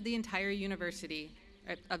 "Women of the entire universe,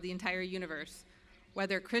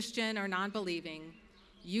 whether Christian or non-believing,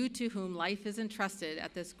 you to whom life is entrusted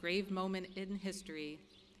at this grave moment in history,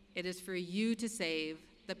 it is for you to save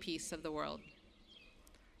the peace of the world."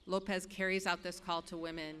 Lopez carries out this call to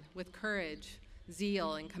women with courage,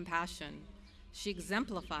 zeal, and compassion. She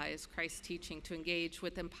exemplifies Christ's teaching to engage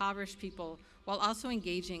with impoverished people while also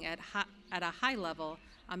engaging at a high level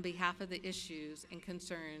on behalf of the issues and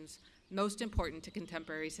concerns most important to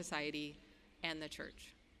contemporary society and the church.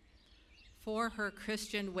 For her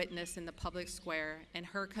Christian witness in the public square and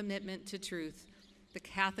her commitment to truth, the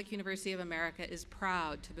Catholic University of America is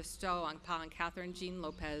proud to bestow upon Catherine Jean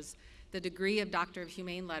Lopez the degree of Doctor of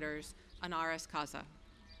Humane Letters, honoris causa.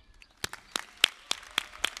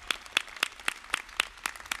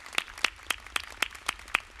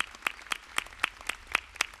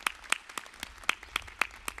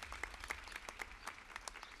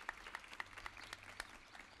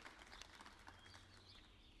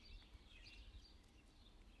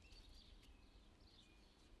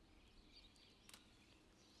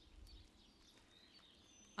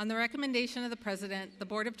 On the recommendation of the President, the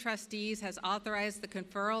Board of Trustees has authorized the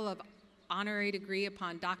conferral of honorary degree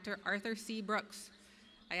upon Dr. Arthur C. Brooks.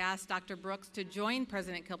 I ask Dr. Brooks to join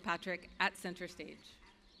President Kilpatrick at center stage.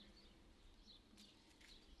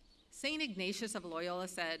 St. Ignatius of Loyola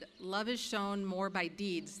said, "Love is shown more by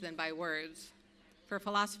deeds than by words." For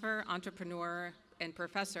philosopher, entrepreneur, and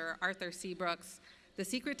professor Arthur C. Brooks, the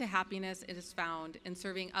secret to happiness is found in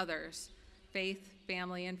serving others, faith,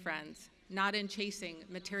 family, and friends, not in chasing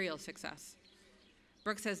material success.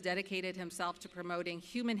 Brooks has dedicated himself to promoting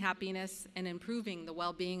human happiness and improving the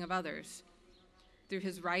well-being of others. Through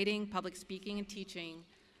his writing, public speaking, and teaching,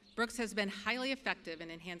 Brooks has been highly effective in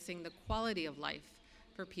enhancing the quality of life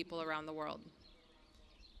for people around the world.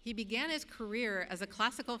 He began his career as a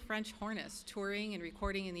classical French hornist, touring and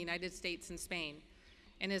recording in the United States and Spain.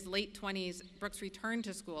 In his late 20s, Brooks returned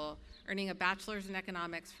to school, earning a bachelor's in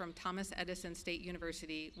economics from Thomas Edison State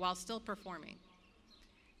University while still performing.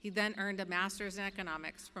 He then earned a master's in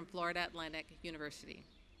economics from Florida Atlantic University.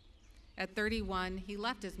 At 31, he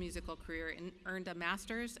left his musical career and earned a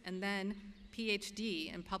master's and then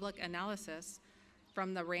PhD in public analysis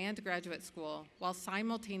from the RAND Graduate School while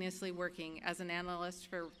simultaneously working as an analyst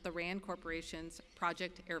for the RAND Corporation's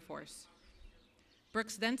Project Air Force.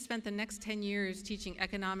 Brooks then spent the next 10 years teaching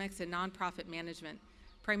economics and nonprofit management,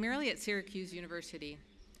 primarily at Syracuse University.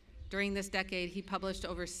 During this decade, he published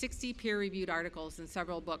over 60 peer-reviewed articles and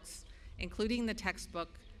several books, including the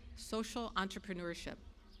textbook Social Entrepreneurship,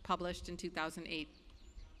 published in 2008.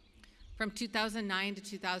 From 2009 to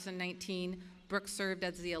 2019, Brooks served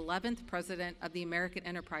as the 11th president of the American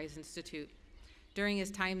Enterprise Institute. During his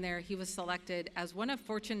time there, he was selected as one of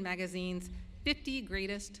Fortune magazine's 50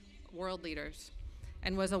 greatest world leaders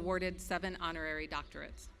and was awarded 7 honorary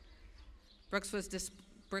doctorates. Brooks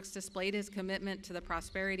displayed his commitment to the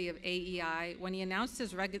prosperity of AEI when he announced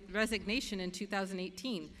his resignation in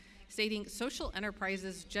 2018, stating, "Social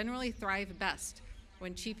enterprises generally thrive best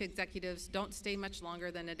when chief executives don't stay much longer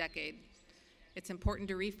than a decade. It's important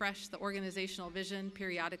to refresh the organizational vision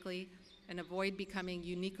periodically and avoid becoming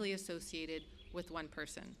uniquely associated with one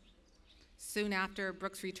person." Soon after,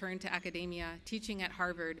 Brooks returned to academia, teaching at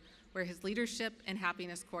Harvard, where his leadership and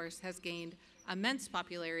happiness course has gained immense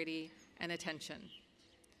popularity and attention.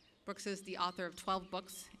 Brooks is the author of 12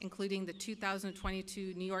 books, including the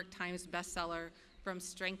 2022 New York Times bestseller, From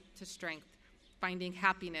Strength to Strength, Finding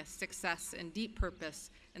Happiness, Success, and Deep Purpose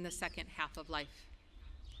in the Second Half of Life.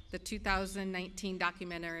 The 2019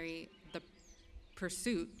 documentary, The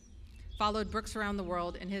Pursuit, followed Brooks around the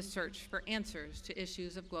world in his search for answers to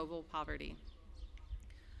issues of global poverty.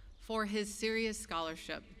 For his serious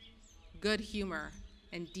scholarship, good humor,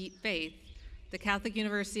 and deep faith, the Catholic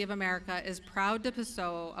University of America is proud to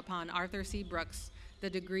bestow upon Arthur C. Brooks the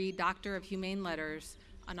degree Doctor of Humane Letters,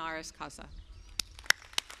 honoris causa.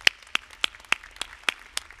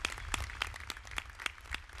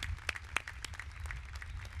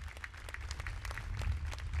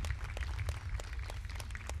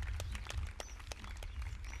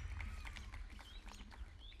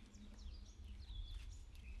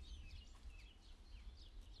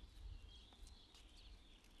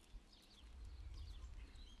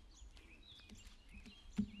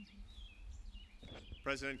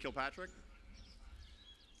 President Kilpatrick,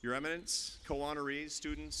 Your Eminence, co-honorees,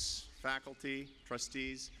 students, faculty,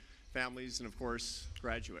 trustees, families, and of course,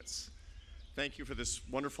 graduates. Thank you for this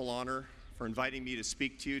wonderful honor, for inviting me to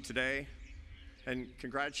speak to you today, and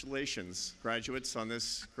congratulations, graduates, on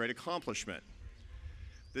this great accomplishment.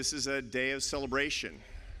 This is a day of celebration,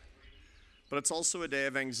 but it's also a day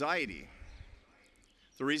of anxiety.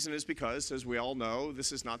 The reason is because, as we all know,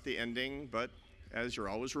 this is not the ending, but as you're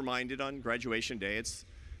always reminded on graduation day, it's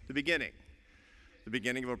the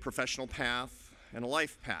beginning of a professional path and a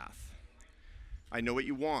life path. I know what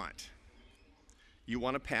you want. You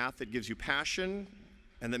want a path that gives you passion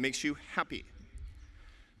and that makes you happy.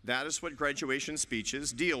 That is what graduation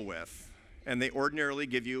speeches deal with, and they ordinarily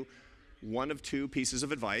give you one of 2 pieces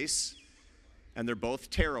of advice, and they're both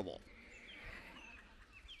terrible.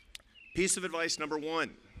 Piece of advice number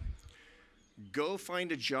 1. Go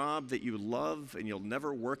find a job that you love and you'll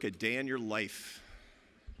never work a day in your life.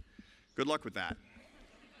 Good luck with that.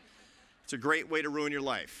 It's a great way to ruin your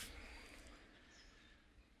life.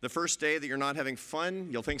 The first day that you're not having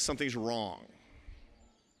fun, you'll think something's wrong.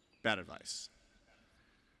 Bad advice.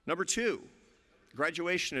 Number 2,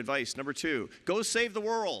 graduation advice number 2, go save the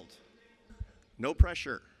world. No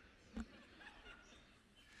pressure.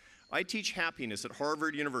 I teach happiness at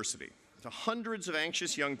Harvard University to hundreds of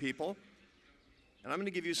anxious young people. And I'm going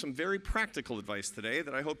to give you some very practical advice today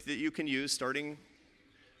that I hope that you can use starting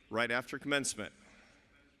right after commencement.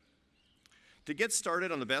 To get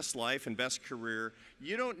started on the best life and best career,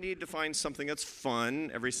 you don't need to find something that's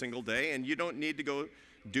fun every single day, and you don't need to go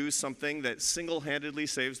do something that single-handedly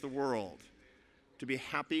saves the world. To be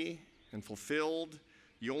happy and fulfilled,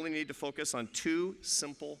 you only need to focus on two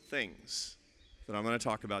simple things that I'm going to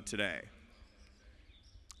talk about today.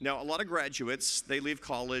 Now, a lot of graduates, they leave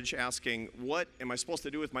college asking, what am I supposed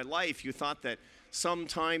to do with my life? You thought that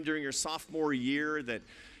sometime during your sophomore year that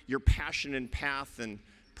your passion and path and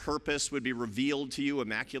purpose would be revealed to you,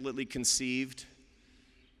 immaculately conceived.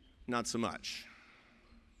 Not so much.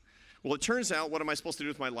 Well, it turns out, what am I supposed to do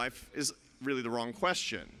with my life is really the wrong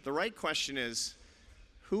question. The right question is,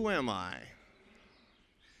 who am I?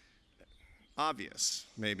 Obvious,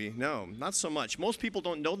 maybe. No, not so much. Most people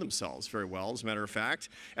don't know themselves very well, as a matter of fact.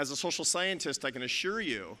 As a social scientist, I can assure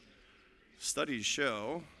you, studies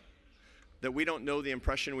show that we don't know the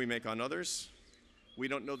impression we make on others. We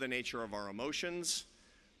don't know the nature of our emotions.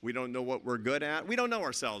 We don't know what we're good at. We don't know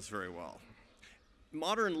ourselves very well.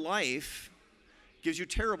 Modern life gives you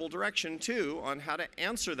terrible direction, too, on how to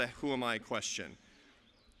answer the who am I question.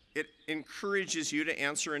 It encourages you to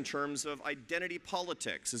answer in terms of identity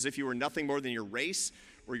politics, as if you were nothing more than your race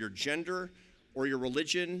or your gender or your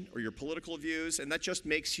religion or your political views, and that just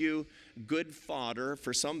makes you good fodder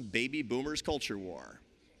for some baby boomers culture war.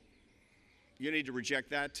 You need to reject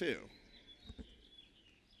that, too.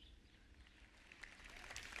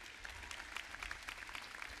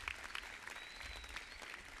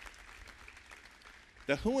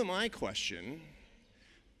 The who am I question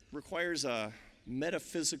requires a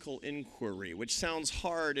metaphysical inquiry, which sounds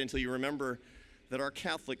hard until you remember that our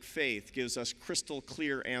Catholic faith gives us crystal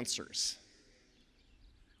clear answers.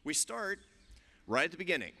 We start right at the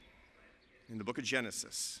beginning, in the book of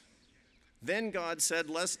Genesis. Then God said,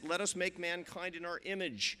 let us make mankind in our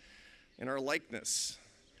image, in our likeness.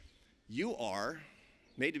 You are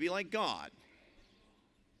made to be like God.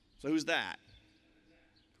 So who's that?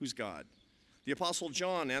 Who's God? The Apostle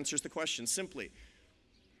John answers the question simply.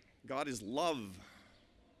 God is love.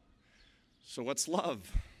 So what's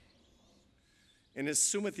love? In his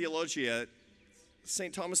Summa Theologia,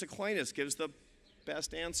 St. Thomas Aquinas gives the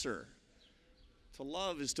best answer. To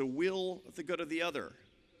love is to will the good of the other.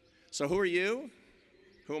 So who are you?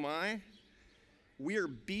 Who am I? We are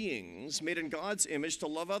beings made in God's image to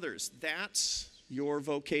love others. That's your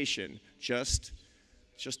vocation, just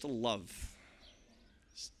to love.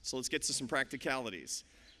 So let's get to some practicalities.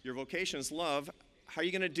 Your vocation is love. How are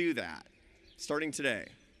you going to do that? Starting today.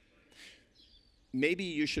 Maybe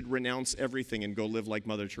you should renounce everything and go live like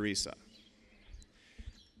Mother Teresa.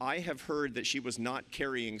 I have heard that she was not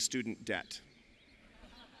carrying student debt.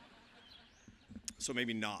 So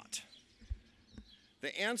maybe not.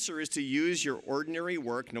 The answer is to use your ordinary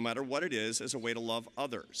work, no matter what it is, as a way to love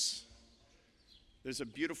others. There's a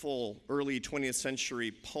beautiful early 20th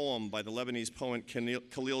century poem by the Lebanese poet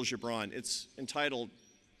Khalil Gibran. It's entitled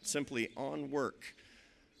simply On Work.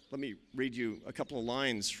 Let me read you a couple of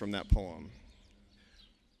lines from that poem.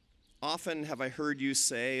 Often have I heard you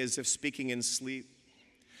say, as if speaking in sleep,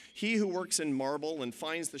 he who works in marble and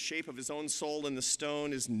finds the shape of his own soul in the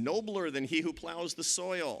stone is nobler than he who plows the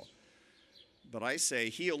soil. But I say,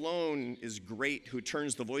 he alone is great who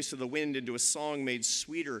turns the voice of the wind into a song made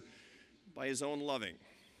sweeter by his own loving.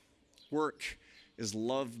 Work is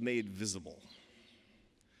love made visible.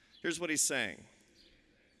 Here's what he's saying.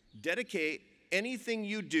 Dedicate anything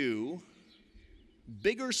you do,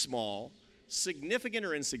 big or small, significant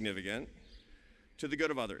or insignificant, to the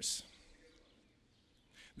good of others.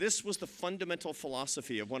 This was the fundamental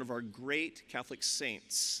philosophy of one of our great Catholic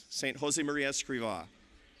saints, Saint Jose Maria Escrivá.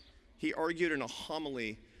 He argued in a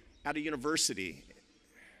homily at a university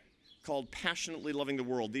called Passionately Loving the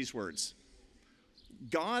World these words: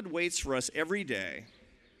 God waits for us every day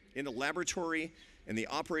in the laboratory, in the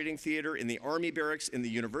operating theater, in the army barracks, in the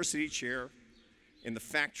university chair, in the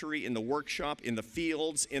factory, in the workshop, in the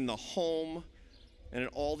fields, in the home, and in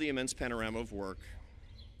all the immense panorama of work.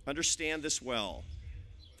 Understand this well.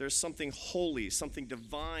 There's something holy, something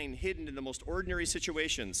divine hidden in the most ordinary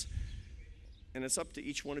situations, and it's up to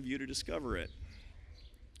each one of you to discover it.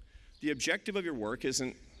 The objective of your work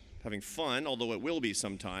isn't having fun, although it will be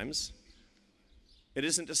sometimes. It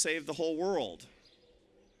isn't to save the whole world.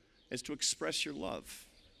 It's to express your love.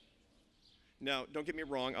 Now, don't get me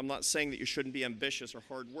wrong, I'm not saying that you shouldn't be ambitious or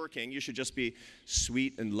hardworking. You should just be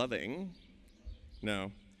sweet and loving.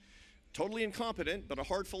 No. Totally incompetent, but a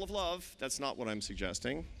heart full of love, that's not what I'm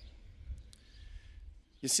suggesting.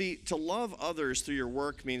 You see, to love others through your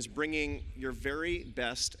work means bringing your very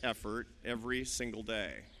best effort every single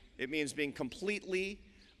day. It means being completely,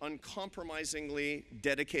 uncompromisingly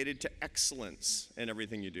dedicated to excellence in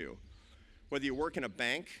everything you do. Whether you work in a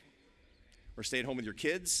bank, or stay at home with your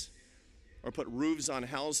kids, or put roofs on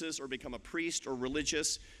houses, or become a priest or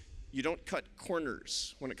religious, you don't cut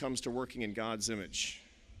corners when it comes to working in God's image.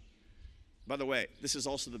 By the way, this is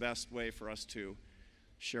also the best way for us to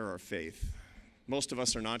share our faith. Most of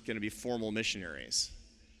us are not going to be formal missionaries.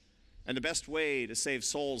 And the best way to save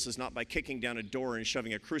souls is not by kicking down a door and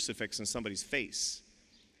shoving a crucifix in somebody's face.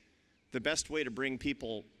 The best way to bring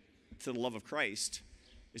people to the love of Christ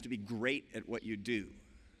is to be great at what you do.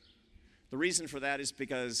 The reason for that is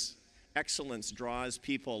because excellence draws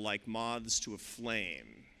people like moths to a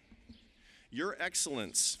flame. Your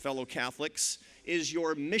excellence, fellow Catholics, is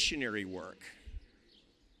your missionary work.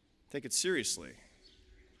 Take it seriously.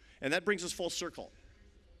 And that brings us full circle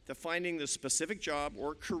to finding the specific job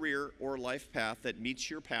or career or life path that meets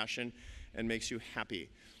your passion and makes you happy.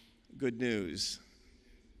 Good news.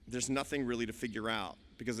 There's nothing really to figure out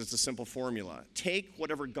because it's a simple formula. Take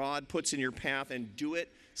whatever God puts in your path and do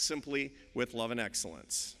it simply with love and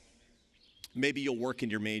excellence. Maybe you'll work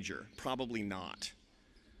in your major. Probably not.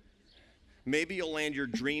 Maybe you'll land your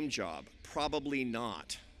dream job. Probably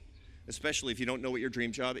not, especially if you don't know what your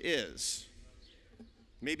dream job is.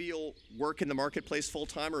 Maybe you'll work in the marketplace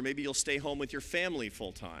full-time, or maybe you'll stay home with your family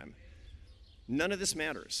full-time. None of this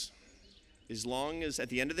matters, as long as at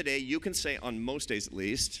the end of the day you can say, on most days at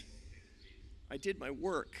least, I did my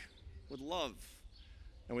work with love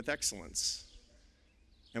and with excellence.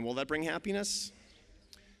 And will that bring happiness?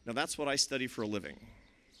 Now that's what I study for a living.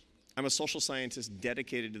 I'm a social scientist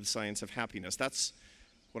dedicated to the science of happiness. That's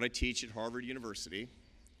what I teach at Harvard University.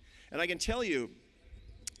 And I can tell you,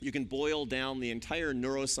 you can boil down the entire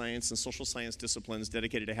neuroscience and social science disciplines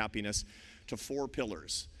dedicated to happiness to 4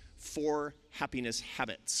 pillars, 4 happiness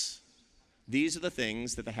habits. These are the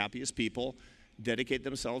things that the happiest people dedicate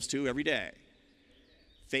themselves to every day.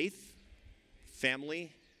 Faith,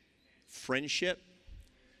 family, friendship,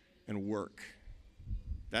 and work.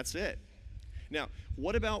 That's it. Now,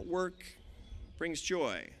 what about work brings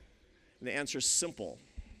joy? And the answer is simple.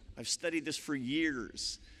 I've studied this for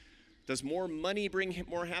years. Does more money bring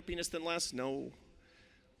more happiness than less? No.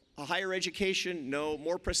 A higher education? No.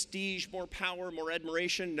 More prestige, more power, more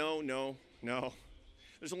admiration? No, no, no.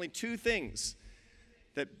 There's only 2 things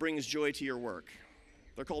that brings joy to your work.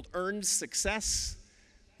 They're called earned success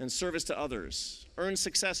and service to others. Earned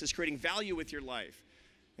success is creating value with your life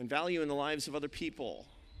and value in the lives of other people.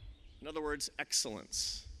 In other words,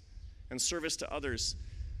 excellence. And service to others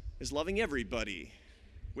is loving everybody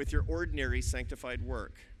with your ordinary sanctified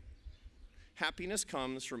work. Happiness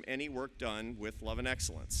comes from any work done with love and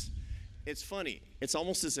excellence. It's funny. It's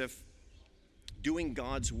almost as if doing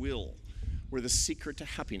God's will were the secret to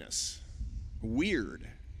happiness. Weird.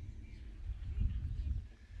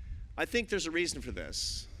 I think there's a reason for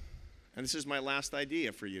this. And this is my last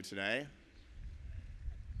idea for you today.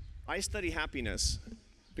 I study happiness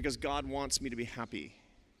because God wants me to be happy.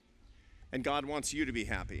 And God wants you to be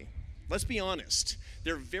happy. Let's be honest.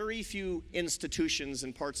 There are very few institutions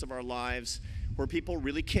and parts of our lives where people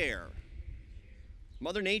really care.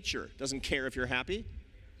 Mother Nature doesn't care if you're happy.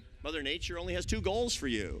 Mother Nature only has 2 goals for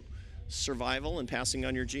you: survival and passing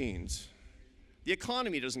on your genes. The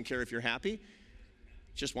economy doesn't care if you're happy. It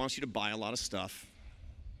just wants you to buy a lot of stuff.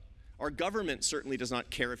 Our government certainly does not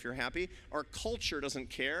care if you're happy. Our culture doesn't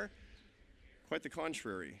care. Quite the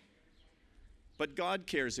contrary. But God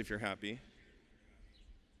cares if you're happy.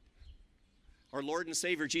 Our Lord and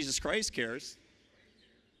Savior Jesus Christ cares.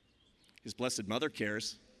 His Blessed Mother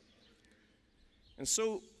cares. And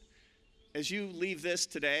so, as you leave this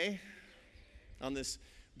today, on this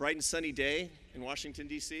bright and sunny day in Washington,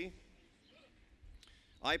 D.C.,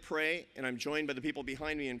 I pray, and I'm joined by the people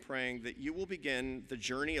behind me in praying, that you will begin the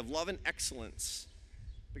journey of love and excellence,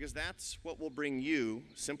 because that's what will bring you,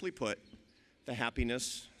 simply put, the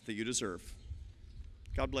happiness that you deserve.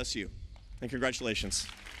 God bless you, and congratulations.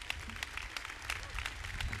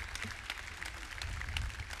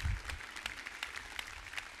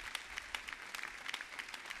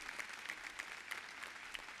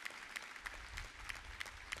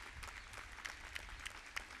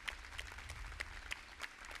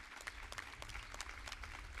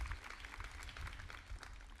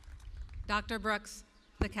 Dr. Brooks,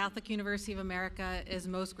 the Catholic University of America is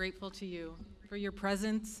most grateful to you for your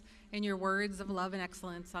presence and your words of love and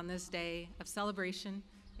excellence on this day of celebration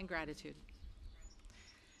and gratitude.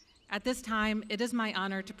 At this time, it is my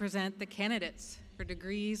honor to present the candidates for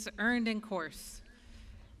degrees earned in course.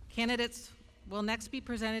 Candidates will next be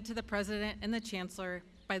presented to the President and the Chancellor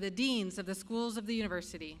by the Deans of the Schools of the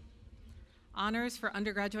University. Honors for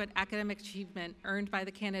undergraduate academic achievement earned by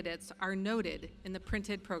the candidates are noted in the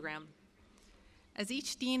printed program. As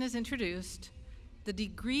each dean is introduced, the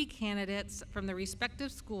degree candidates from the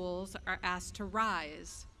respective schools are asked to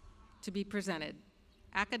rise to be presented.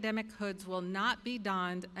 Academic hoods will not be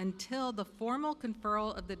donned until the formal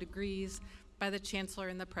conferral of the degrees by the Chancellor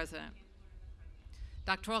and the President.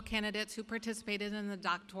 Doctoral candidates who participated in the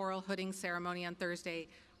doctoral hooding ceremony on Thursday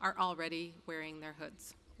are already wearing their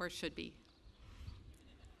hoods, or should be.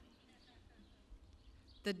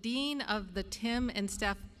 The Dean of the Tim and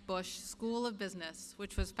Steph Bush School of Business,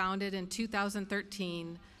 which was founded in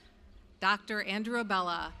 2013, Dr. Andrew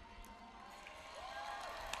Abella.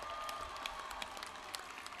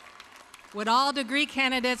 Would all degree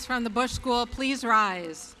candidates from the Bush School please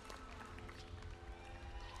rise?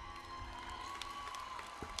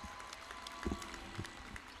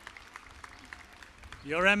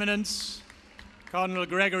 Your Eminence, Cardinal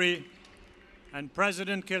Gregory, and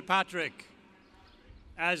President Kilpatrick,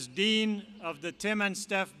 as Dean of the Tim and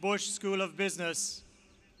Steph Bush School of Business,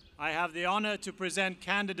 I have the honor to present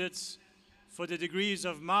candidates for the degrees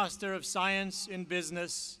of Master of Science in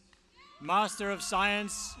Business, Master of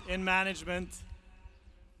Science in Management,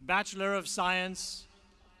 Bachelor of Science,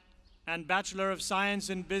 and Bachelor of Science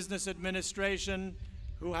in Business Administration,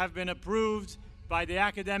 who have been approved by the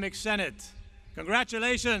Academic Senate.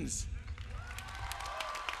 Congratulations.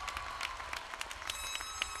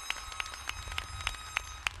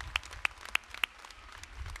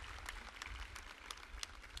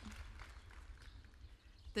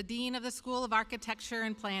 The Dean of the School of Architecture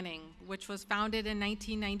and Planning, which was founded in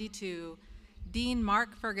 1992, Dean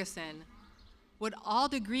Mark Ferguson. Would all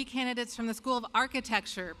degree candidates from the School of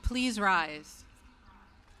Architecture please rise?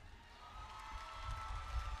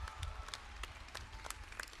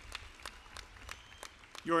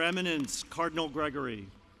 Your Eminence, Cardinal Gregory,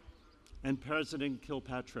 and President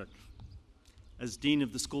Kilpatrick, as Dean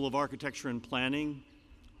of the School of Architecture and Planning,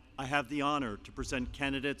 I have the honor to present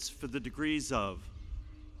candidates for the degrees of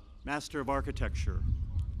Master of Architecture,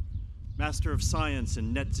 Master of Science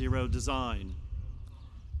in Net Zero Design,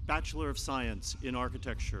 Bachelor of Science in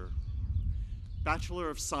Architecture,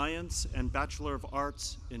 Bachelor of Science and Bachelor of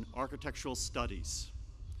Arts in Architectural Studies,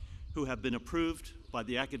 who have been approved by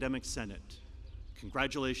the Academic Senate.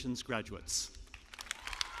 Congratulations, graduates.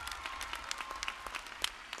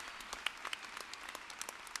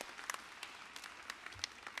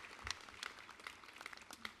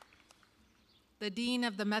 The Dean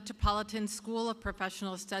of the Metropolitan School of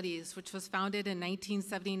Professional Studies, which was founded in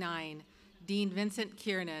 1979, Dean Vincent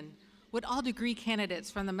Kiernan. Would all degree candidates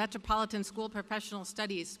from the Metropolitan School of Professional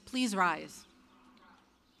Studies please rise?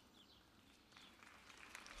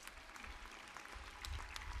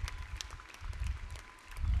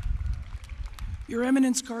 Your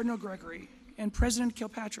Eminence, Cardinal Gregory, and President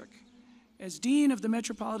Kilpatrick, as Dean of the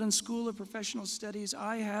Metropolitan School of Professional Studies,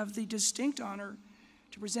 I have the distinct honor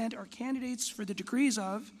to present our candidates for the degrees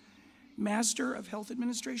of Master of Health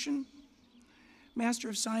Administration, Master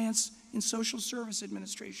of Science in Social Service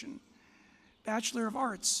Administration, Bachelor of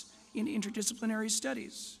Arts in Interdisciplinary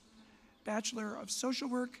Studies, Bachelor of Social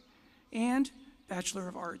Work, and Bachelor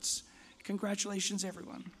of Arts. Congratulations,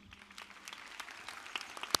 everyone.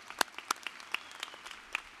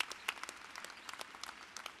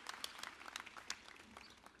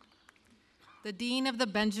 The Dean of the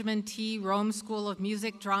Benjamin T. Rome School of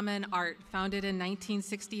Music, Drama, and Art, founded in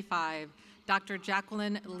 1965, Dr.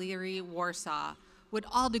 Jacqueline Leary Warsaw. Would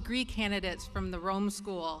all degree candidates from the Rome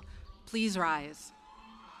School please rise?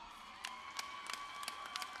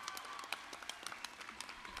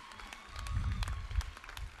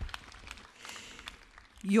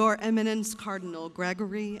 Your Eminence, Cardinal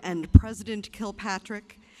Gregory, and President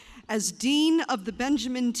Kilpatrick, as Dean of the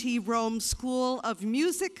Benjamin T. Rome School of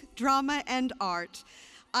Music, Drama, and Art,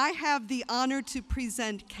 I have the honor to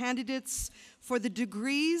present candidates for the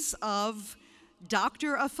degrees of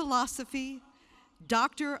Doctor of Philosophy,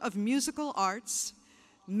 Doctor of Musical Arts,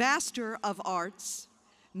 Master of Arts,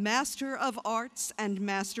 Master of Arts and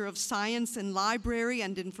Master of Science in Library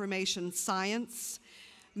and Information Science,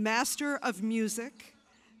 Master of Music,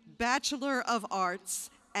 Bachelor of Arts,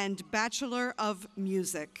 and Bachelor of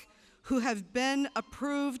Music, who have been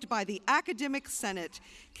approved by the Academic Senate.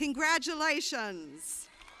 Congratulations.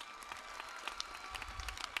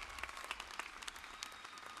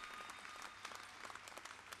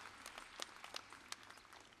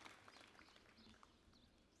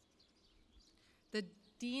 The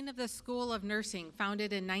Dean of the School of Nursing,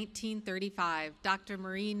 founded in 1935, Dr.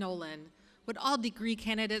 Marie Nolan. Would all degree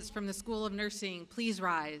candidates from the School of Nursing please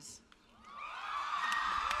rise?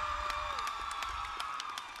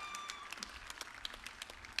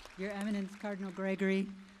 Your Eminence, Cardinal Gregory,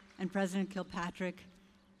 and President Kilpatrick,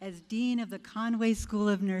 as Dean of the Conway School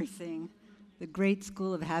of Nursing, the great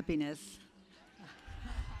school of happiness,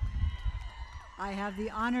 I have the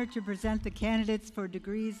honor to present the candidates for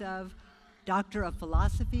degrees of Doctor of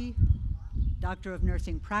Philosophy, Doctor of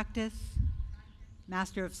Nursing Practice,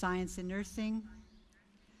 Master of Science in Nursing,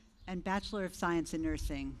 and Bachelor of Science in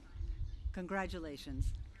Nursing. Congratulations.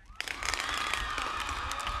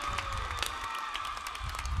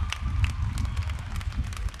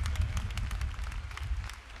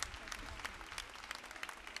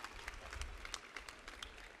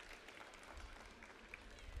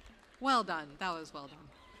 Well done. That was well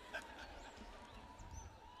done.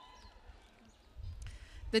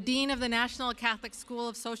 The Dean of the National Catholic School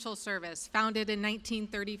of Social Service, founded in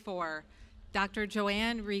 1934, Dr.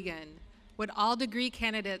 Joanne Regan. Would all degree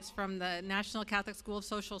candidates from the National Catholic School of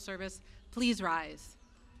Social Service please rise?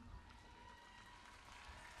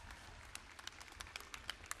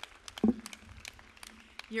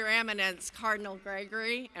 Your Eminence, Cardinal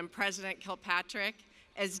Gregory and President Kilpatrick,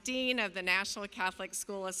 as Dean of the National Catholic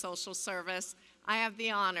School of Social Service, I have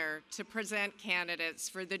the honor to present candidates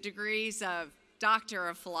for the degrees of Doctor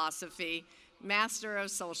of Philosophy, Master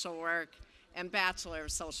of Social Work, and Bachelor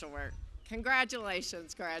of Social Work.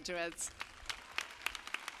 Congratulations, graduates.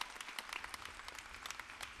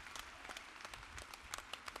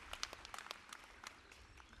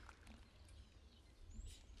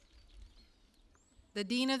 The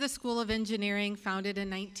Dean of the School of Engineering, founded in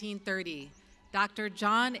 1930, Dr.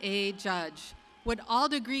 John A. Judge. Would all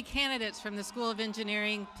degree candidates from the School of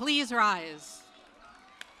Engineering please rise?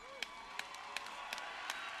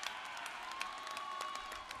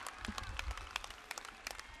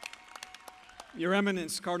 Your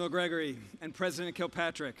Eminence, Cardinal Gregory and President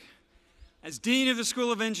Kilpatrick, as Dean of the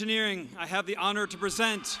School of Engineering, I have the honor to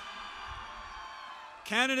present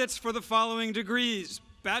candidates for the following degrees: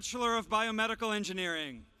 Bachelor of Biomedical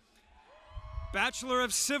Engineering, Bachelor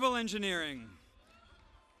of Civil Engineering,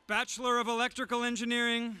 Bachelor of Electrical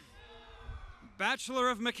Engineering, Bachelor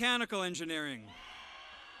of Mechanical Engineering,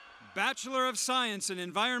 Bachelor of Science in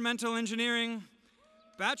Environmental Engineering,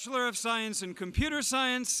 Bachelor of Science in Computer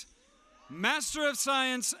Science, Master of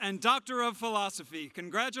Science, and Doctor of Philosophy.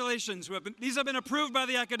 Congratulations. These have been approved by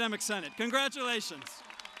the Academic Senate. Congratulations.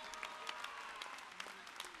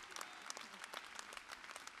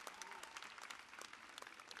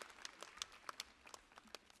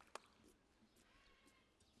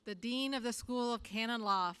 The Dean of the School of Canon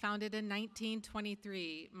Law, founded in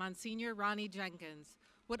 1923, Monsignor Ronnie Jenkins.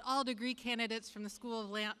 Would all degree candidates from the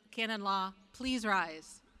School of Canon Law please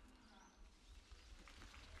rise?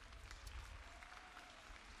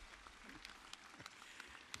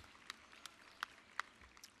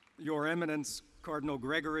 Your Eminence, Cardinal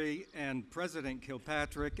Gregory and President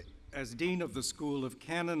Kilpatrick, as Dean of the School of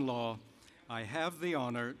Canon Law, I have the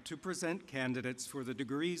honor to present candidates for the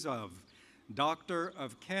degrees of Doctor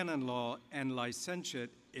of Canon Law and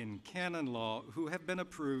Licentiate in Canon Law who have been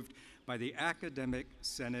approved by the Academic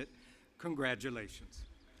Senate. Congratulations.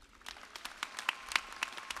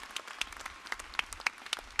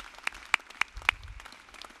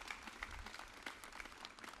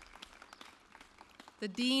 The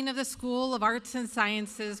Dean of the School of Arts and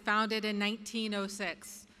Sciences, founded in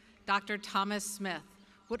 1906, Dr. Thomas Smith.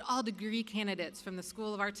 Would all degree candidates from the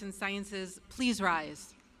School of Arts and Sciences please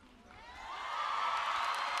rise?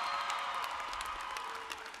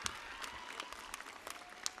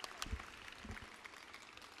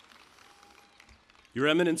 Your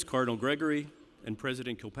Eminence, Cardinal Gregory and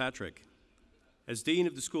President Kilpatrick, as Dean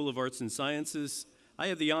of the School of Arts and Sciences, I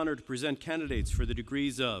have the honor to present candidates for the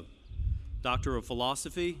degrees of Doctor of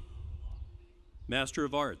Philosophy, Master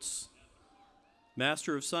of Arts,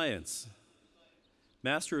 Master of Science,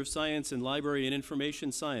 Master of Science in Library and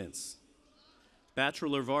Information Science,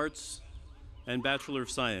 Bachelor of Arts, and Bachelor of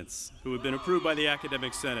Science, who have been approved by the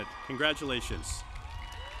Academic Senate. Congratulations.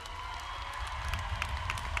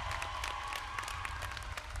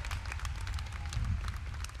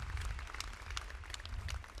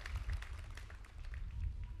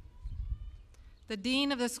 The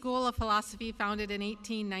Dean of the School of Philosophy, founded in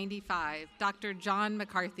 1895, Dr. John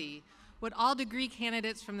McCarthy. Would all degree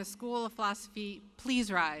candidates from the School of Philosophy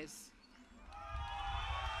please rise?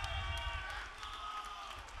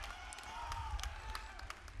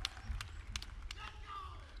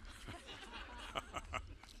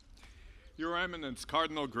 Your Eminence,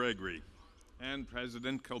 Cardinal Gregory and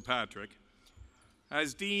President Kilpatrick,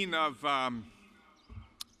 as Dean of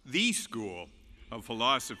the School of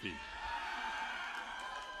Philosophy,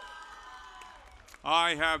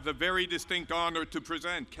 I have the very distinct honor to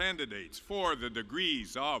present candidates for the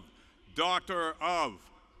degrees of Doctor of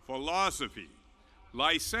Philosophy,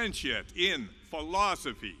 Licentiate in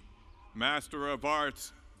Philosophy, Master of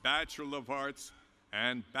Arts, Bachelor of Arts,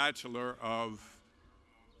 and Bachelor of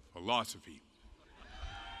Philosophy,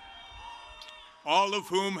 all of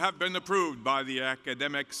whom have been approved by the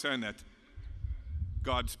Academic Senate.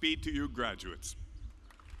 Godspeed to you, graduates.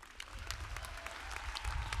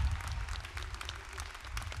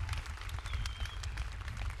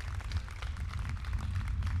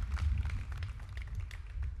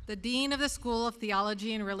 The Dean of the School of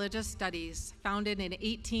Theology and Religious Studies, founded in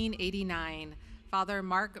 1889, Father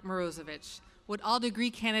Mark Morozevich. Would all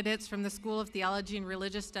degree candidates from the School of Theology and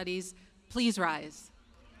Religious Studies please rise?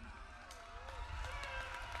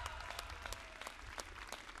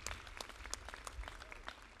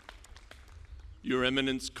 Your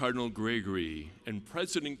Eminence Cardinal Gregory and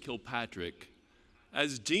President Kilpatrick,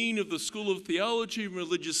 as Dean of the School of Theology and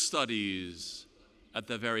Religious Studies, at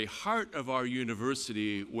the very heart of our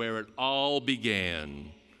university where it all began,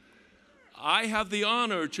 I have the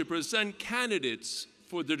honor to present candidates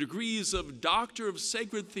for the degrees of Doctor of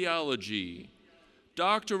Sacred Theology,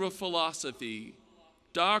 Doctor of Philosophy,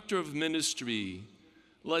 Doctor of Ministry,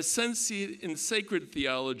 Licentiate in Sacred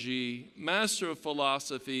Theology, Master of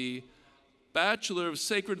Philosophy, Bachelor of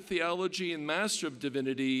Sacred Theology and Master of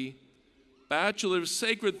Divinity, Bachelor of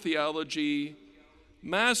Sacred Theology,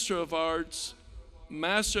 Master of Arts,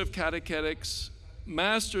 Master of Catechetics,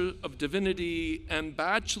 Master of Divinity, and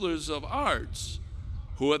Bachelors of Arts,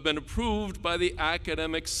 who have been approved by the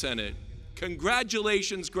Academic Senate.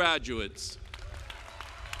 Congratulations, graduates.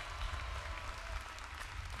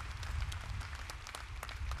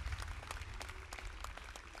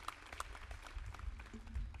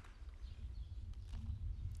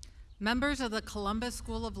 Members of the Columbus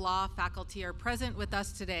School of Law faculty are present with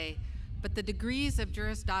us today, but the degrees of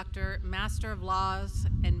Juris Doctor, Master of Laws,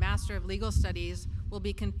 and Master of Legal Studies will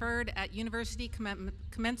be conferred at University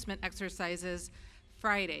Commencement exercises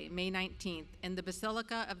Friday, May 19th, in the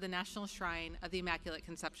Basilica of the National Shrine of the Immaculate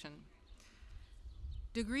Conception.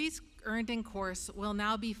 Degrees earned in course will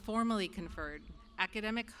now be formally conferred.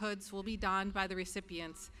 Academic hoods will be donned by the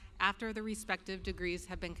recipients after the respective degrees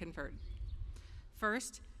have been conferred.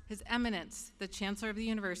 First, His Eminence, the Chancellor of the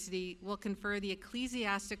University, will confer the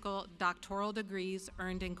ecclesiastical doctoral degrees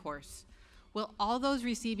earned in course. Will all those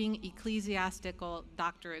receiving ecclesiastical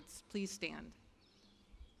doctorates please stand?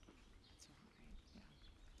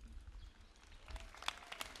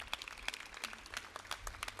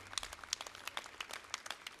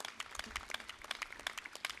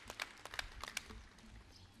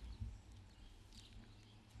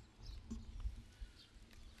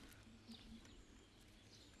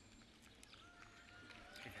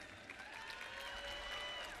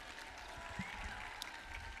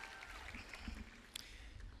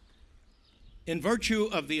 In virtue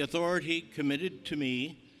of the authority committed to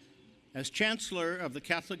me as Chancellor of the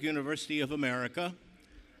Catholic University of America,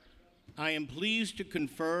 I am pleased to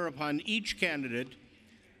confer upon each candidate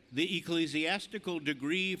the ecclesiastical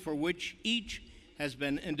degree for which each has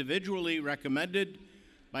been individually recommended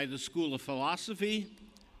by the School of Philosophy,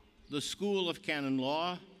 the School of Canon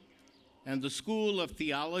Law, and the School of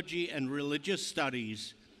Theology and Religious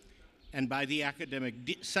Studies, and by the Academic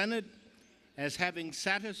Senate as having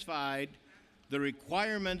satisfied the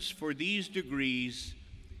requirements for these degrees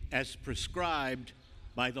as prescribed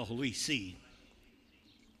by the Holy See.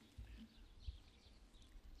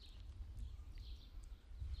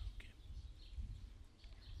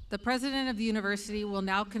 The President of the University will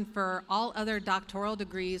now confer all other doctoral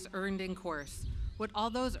degrees earned in course. Would all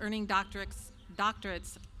those earning doctorates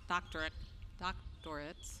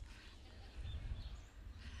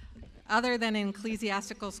other than in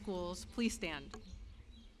ecclesiastical schools, please stand.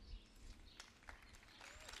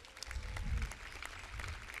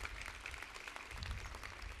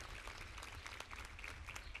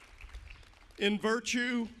 In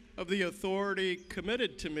virtue of the authority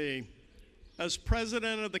committed to me as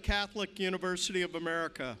President of the Catholic University of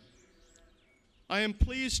America, I am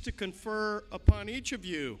pleased to confer upon each of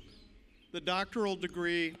you the doctoral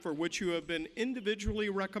degree for which you have been individually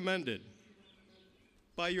recommended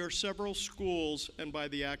by your several schools and by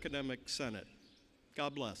the Academic Senate.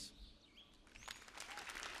 God bless.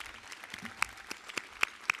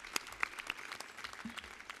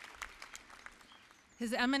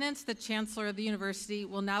 His Eminence, the Chancellor of the University,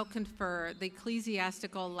 will now confer the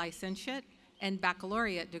ecclesiastical licentiate and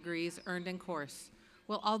baccalaureate degrees earned in course.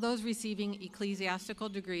 Will all those receiving ecclesiastical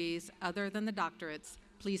degrees other than the doctorates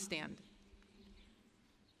please stand?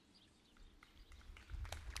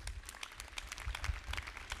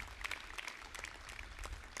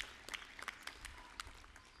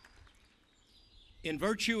 In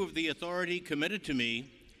virtue of the authority committed to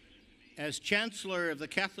me as Chancellor of the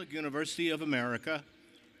Catholic University of America,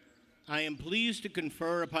 I am pleased to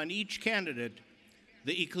confer upon each candidate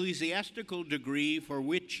the ecclesiastical degree for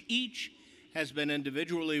which each has been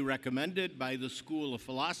individually recommended by the School of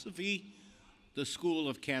Philosophy, the School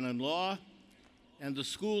of Canon Law, and the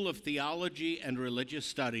School of Theology and Religious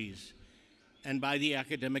Studies, and by the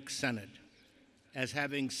Academic Senate, as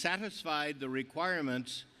having satisfied the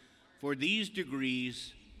requirements for these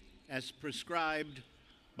degrees as prescribed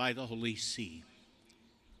by the Holy See.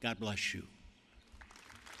 God bless you.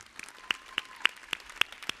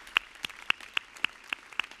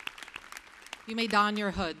 You may don your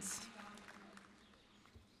hoods.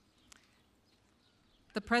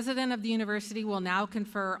 The president of the university will now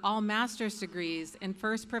confer all master's degrees and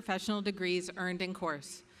first professional degrees earned in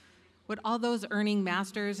course. Would all those earning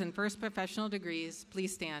master's and first professional degrees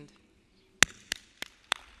please stand?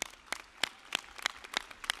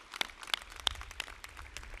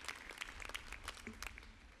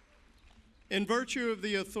 In virtue of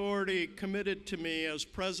the authority committed to me as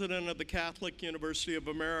President of the Catholic University of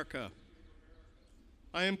America,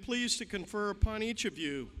 I am pleased to confer upon each of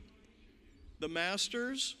you the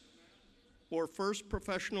master's or first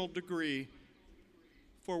professional degree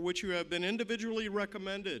for which you have been individually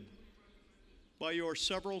recommended by your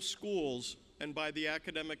several schools and by the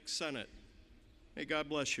Academic Senate. May God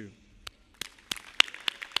bless you.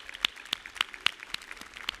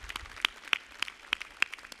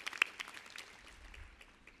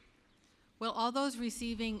 Will all those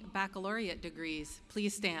receiving baccalaureate degrees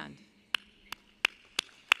please stand?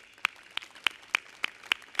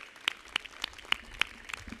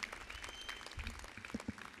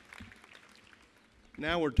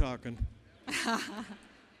 Now we're talking.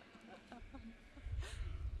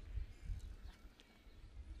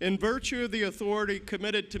 In virtue of the authority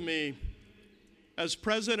committed to me as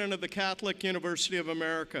President of the Catholic University of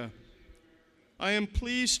America, I am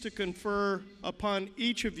pleased to confer upon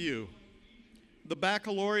each of you the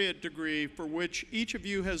baccalaureate degree for which each of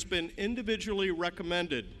you has been individually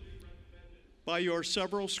recommended by your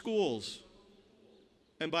several schools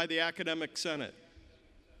and by the Academic Senate.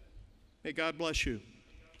 May God bless you.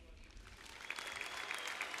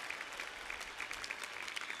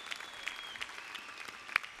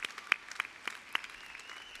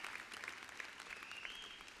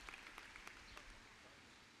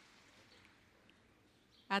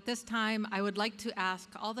 At this time, I would like to ask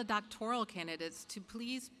all the doctoral candidates to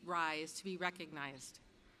please rise to be recognized.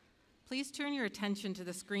 Please turn your attention to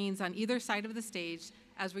the screens on either side of the stage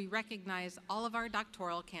as we recognize all of our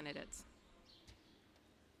doctoral candidates.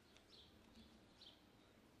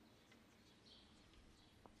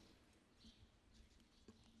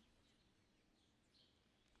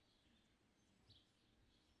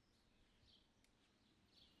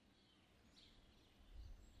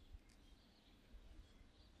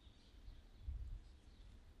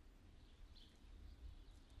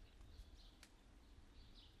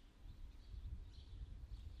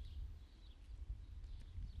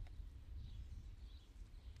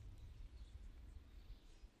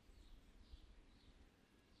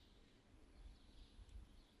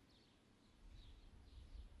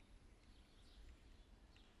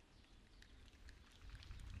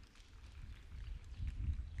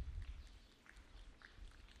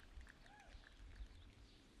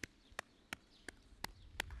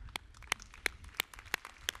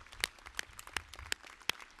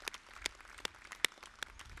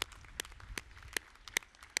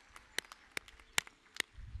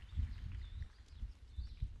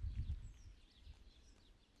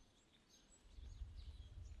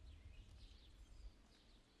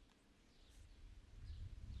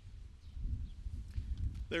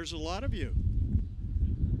 There's a lot of you.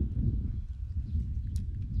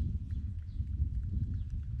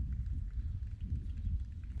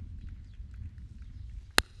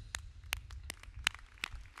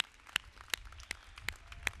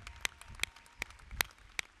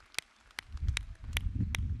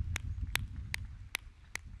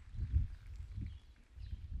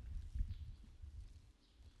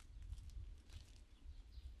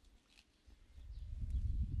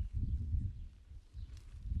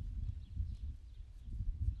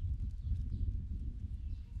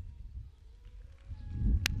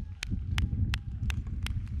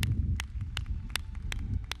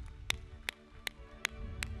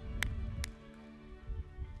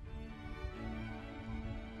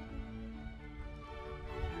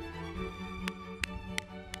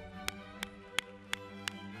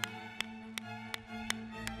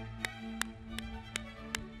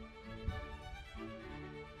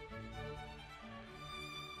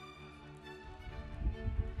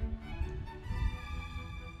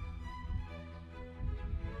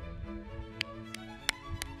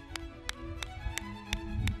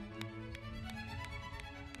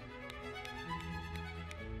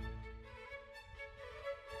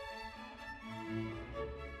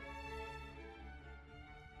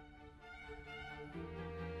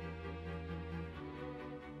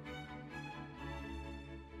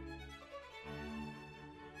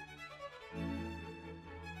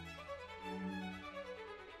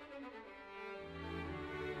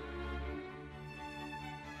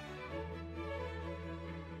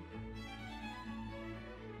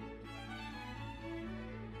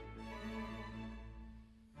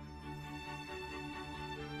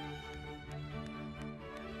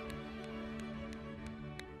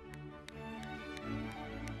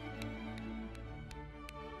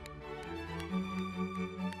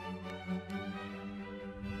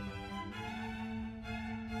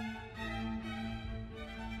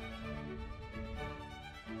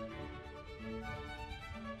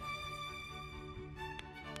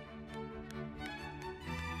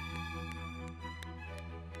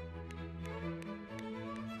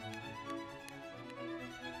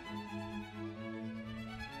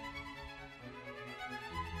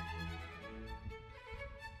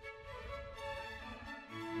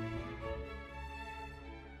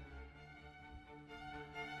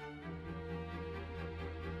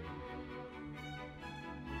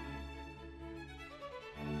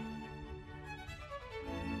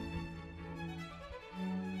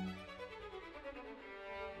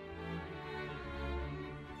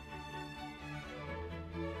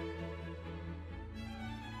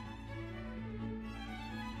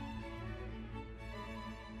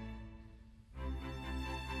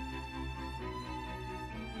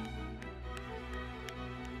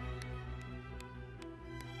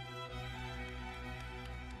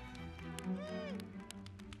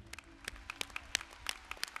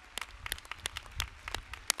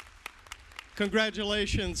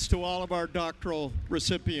 Congratulations to all of our doctoral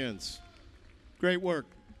recipients. Great work.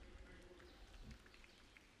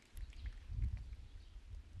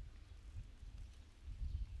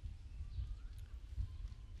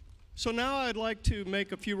 So now I'd like to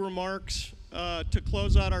make a few remarks to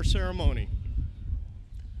close out our ceremony.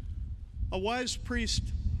 A wise priest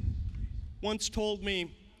once told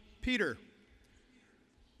me, Peter,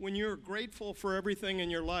 when you're grateful for everything in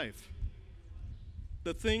your life,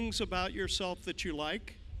 the things about yourself that you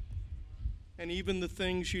like, and even the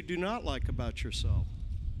things you do not like about yourself,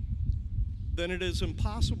 then it is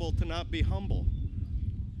impossible to not be humble.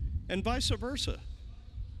 And vice versa.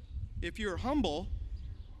 If you're humble,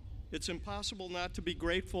 it's impossible not to be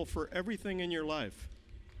grateful for everything in your life,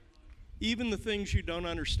 even the things you don't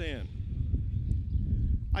understand.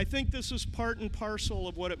 I think this is part and parcel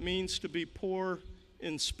of what it means to be poor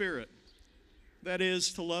in spirit. That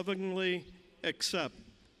is, to lovingly accept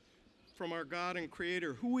from our God and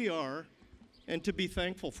Creator who we are and to be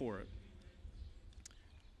thankful for it.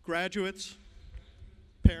 Graduates,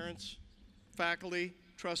 parents, faculty,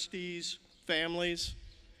 trustees, families,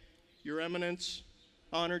 Your Eminence,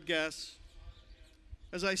 honored guests,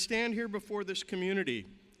 as I stand here before this community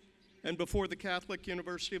and before the Catholic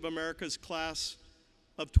University of America's class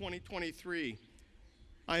of 2023,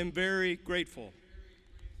 I am very grateful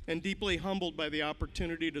and deeply humbled by the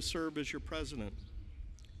opportunity to serve as your president.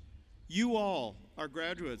 You all, our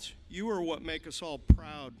graduates, you are what make us all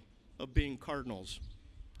proud of being Cardinals.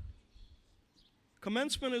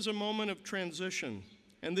 Commencement is a moment of transition,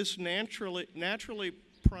 and this naturally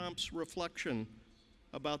prompts reflection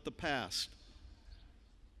about the past.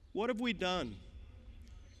 What have we done?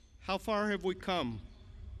 How far have we come?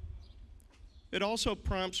 It also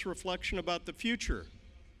prompts reflection about the future.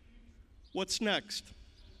 What's next?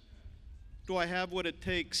 Do I have what it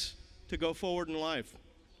takes to go forward in life?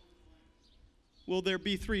 Will there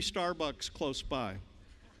be 3 Starbucks close by,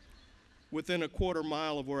 within a quarter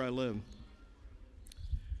mile of where I live?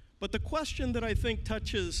 But the question that I think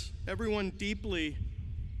touches everyone deeply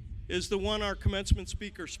is the one our commencement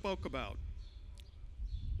speaker spoke about.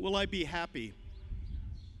 Will I be happy?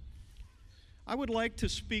 I would like to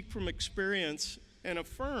speak from experience and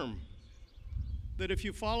affirm that if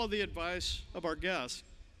you follow the advice of our guest,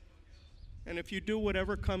 and if you do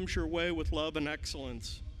whatever comes your way with love and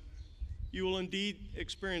excellence, you will indeed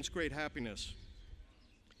experience great happiness.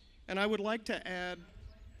 And I would like to add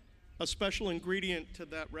a special ingredient to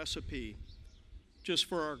that recipe, just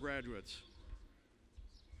for our graduates.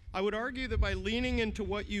 I would argue that by leaning into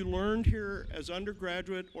what you learned here as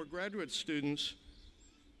undergraduate or graduate students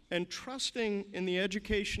and trusting in the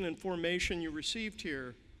education and formation you received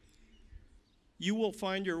here, you will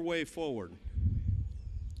find your way forward.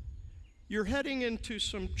 You're heading into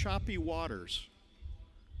some choppy waters.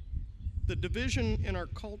 The division in our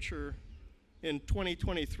culture in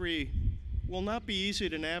 2023 will not be easy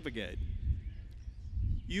to navigate.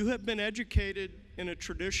 You have been educated in a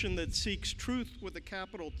tradition that seeks truth with a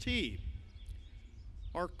capital T.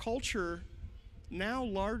 Our culture now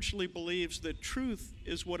largely believes that truth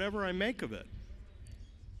is whatever I make of it.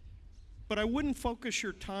 But I wouldn't focus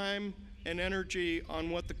your time and energy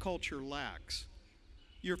on what the culture lacks.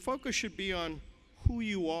 Your focus should be on who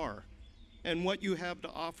you are and what you have to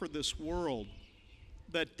offer this world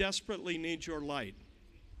that desperately needs your light.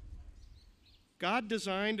 God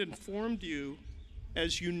designed and formed you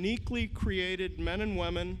as uniquely created men and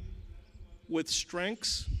women with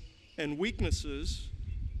strengths and weaknesses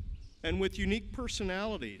and with unique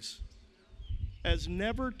personalities as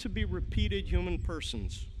never to be repeated human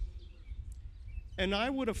persons. And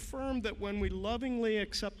I would affirm that when we lovingly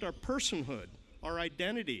accept our personhood, our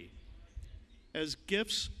identity, as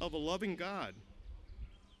gifts of a loving God,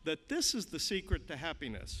 that this is the secret to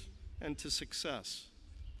happiness and to success.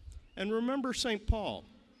 And remember St. Paul,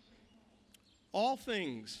 all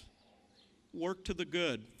things work to the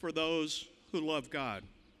good for those who love God.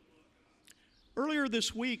 Earlier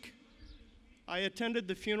this week, I attended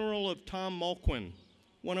the funeral of Tom Mulquin,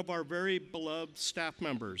 one of our very beloved staff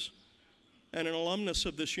members and an alumnus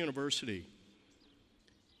of this university.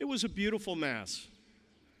 It was a beautiful mass.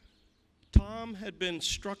 Tom had been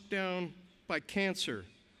struck down by cancer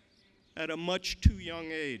at a much too young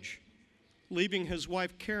age, leaving his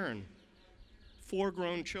wife Karen, 4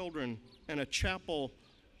 grown children, and a chapel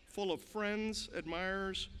full of friends,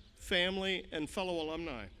 admirers, family, and fellow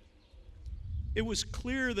alumni. It was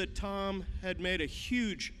clear that Tom had made a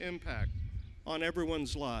huge impact on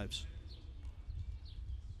everyone's lives.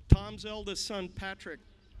 Tom's eldest son, Patrick,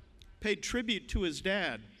 paid tribute to his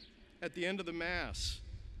dad at the end of the Mass,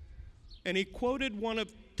 and he quoted one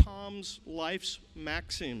of Tom's life's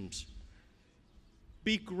maxims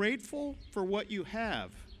Be grateful for what you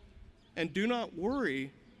have, and do not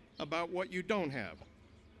worry about what you don't have.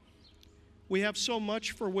 We have so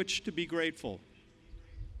much for which to be grateful.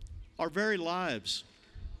 Our very lives,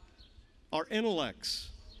 our intellects,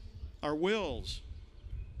 our wills,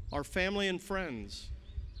 our family and friends,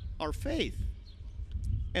 our faith,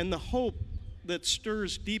 and the hope that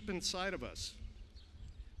stirs deep inside of us.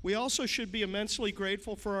 We also should be immensely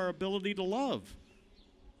grateful for our ability to love,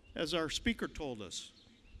 as our speaker told us.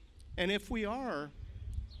 And if we are,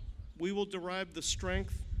 we will derive the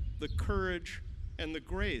strength, the courage, and the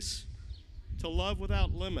grace to love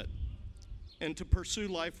without limit and to pursue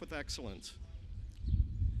life with excellence.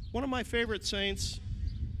 One of my favorite saints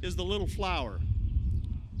is the little flower,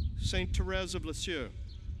 Saint Therese of Lisieux.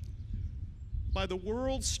 By the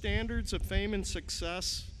world's standards of fame and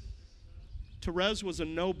success, Therese was a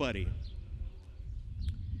nobody.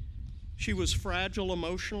 She was fragile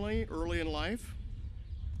emotionally early in life.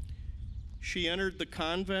 She entered the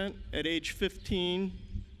convent at age 15,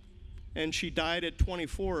 and she died at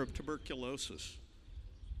 24 of tuberculosis.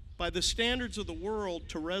 By the standards of the world,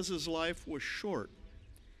 Therese's life was short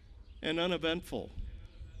and uneventful.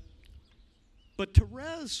 But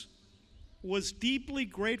Therese was deeply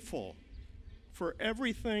grateful for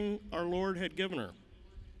everything our Lord had given her.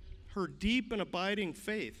 Her deep and abiding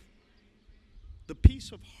faith, the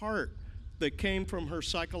peace of heart that came from her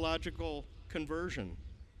psychological conversion,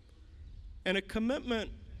 and a commitment,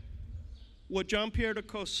 what Jean-Pierre de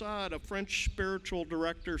Caussade, a French spiritual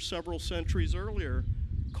director several centuries earlier,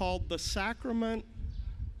 called the sacrament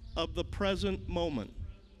of the present moment.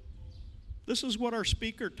 This is what our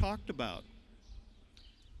speaker talked about.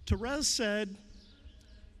 Therese said,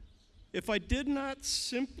 "If I did not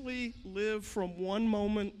simply live from one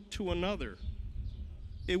moment to another,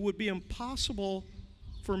 it would be impossible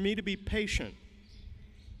for me to be patient.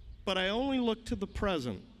 But I only look to the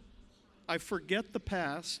present. I forget the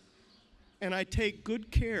past, and I take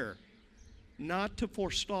good care not to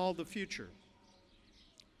forestall the future."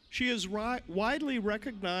 She is widely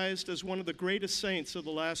recognized as one of the greatest saints of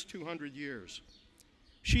the last 200 years.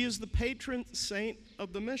 She is the patron saint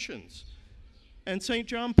of the missions, and St.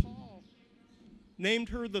 John Paul named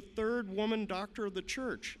her the third woman doctor of the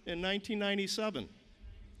church in 1997.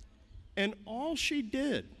 And all she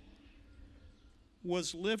did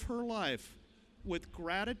was live her life with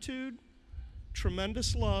gratitude,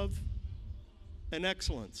 tremendous love, and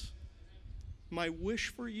excellence. My wish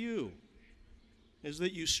for you is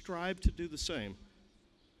that you strive to do the same.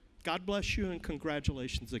 God bless you, and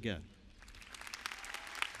congratulations again.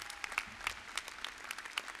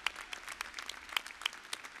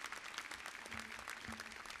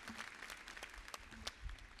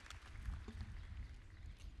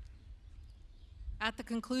 At the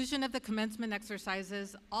conclusion of the commencement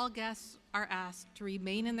exercises, all guests are asked to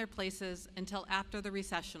remain in their places until after the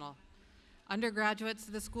recessional. Undergraduates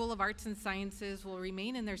of the School of Arts and Sciences will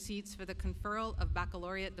remain in their seats for the conferral of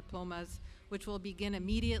baccalaureate diplomas, which will begin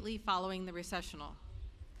immediately following the recessional.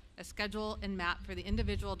 A schedule and map for the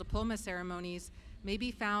individual diploma ceremonies may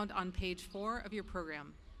be found on page 4 of your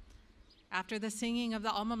program. After the singing of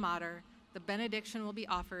the Alma Mater, the benediction will be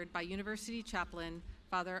offered by University Chaplain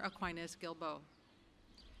Father Aquinas Gilbo.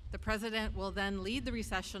 The president will then lead the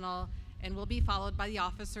recessional and will be followed by the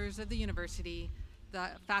officers of the university,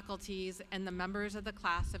 the faculties, and the members of the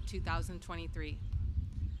class of 2023.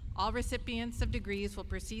 All recipients of degrees will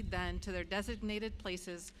proceed then to their designated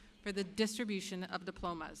places for the distribution of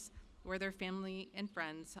diplomas, where their family and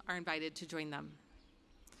friends are invited to join them.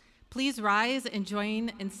 Please rise and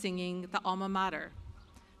join in singing the Alma Mater,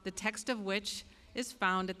 the text of which is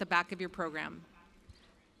found at the back of your program.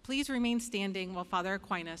 Please remain standing while Father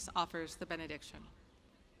Aquinas offers the benediction.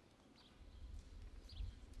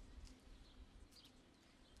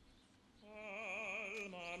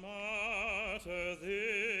 Alma Mater,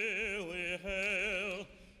 thee we hail,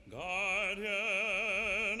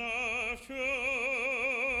 guardian of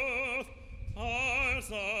truth, ours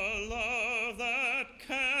a love that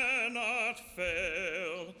cannot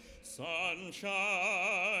fail,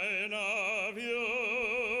 sunshine of youth.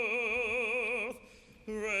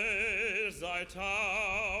 Raise thy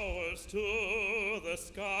towers to the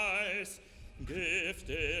skies,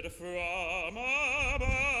 gifted from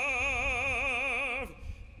above.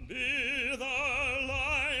 Be the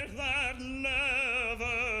light that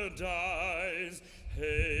never dies,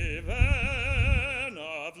 haven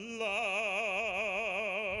of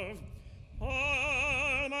love.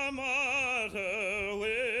 Alma Mater,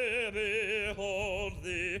 we behold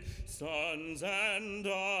thee, sons and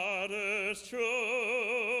daughters true.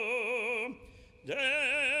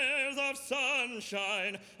 Days of sunshine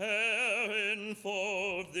sunshine e'er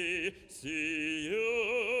enfold thee. See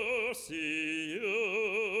you, see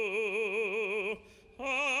you.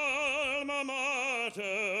 Alma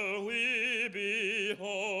mater, we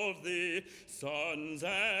behold thee, sons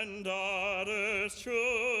and daughters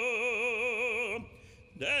true.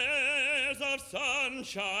 Days of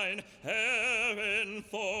sunshine e'er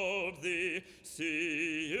enfold thee.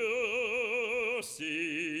 See you,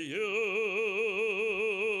 see you.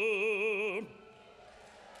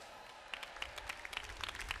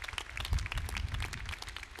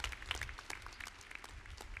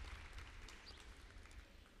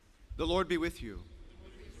 The Lord be with you.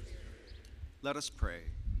 Let us pray.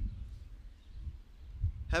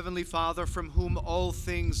 Heavenly Father, from whom all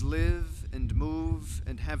things live and move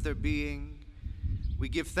and have their being, we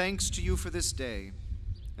give thanks to you for this day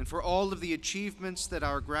and for all of the achievements that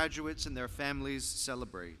our graduates and their families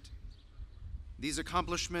celebrate. These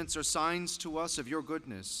accomplishments are signs to us of your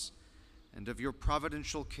goodness and of your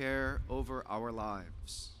providential care over our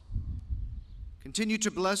lives. Continue to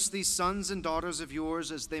bless these sons and daughters of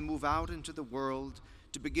yours as they move out into the world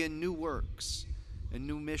to begin new works and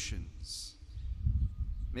new missions.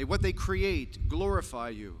 May what they create glorify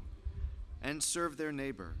you and serve their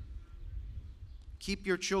neighbor. Keep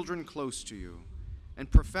your children close to you and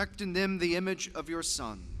perfect in them the image of your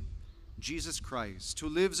Son, Jesus Christ, who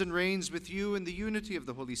lives and reigns with you in the unity of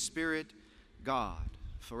the Holy Spirit, God,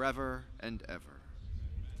 forever and ever.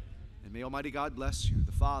 And may Almighty God bless you,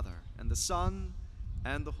 the Father, and the Son,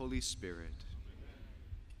 and the Holy Spirit.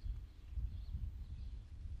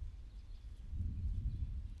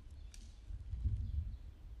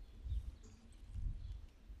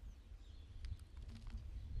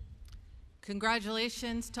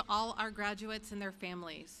 Congratulations to all our graduates and their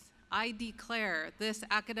families. I declare this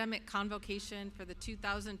academic convocation for the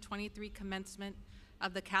 2023 commencement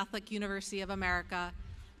of the Catholic University of America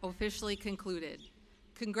officially concluded.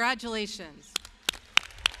 Congratulations.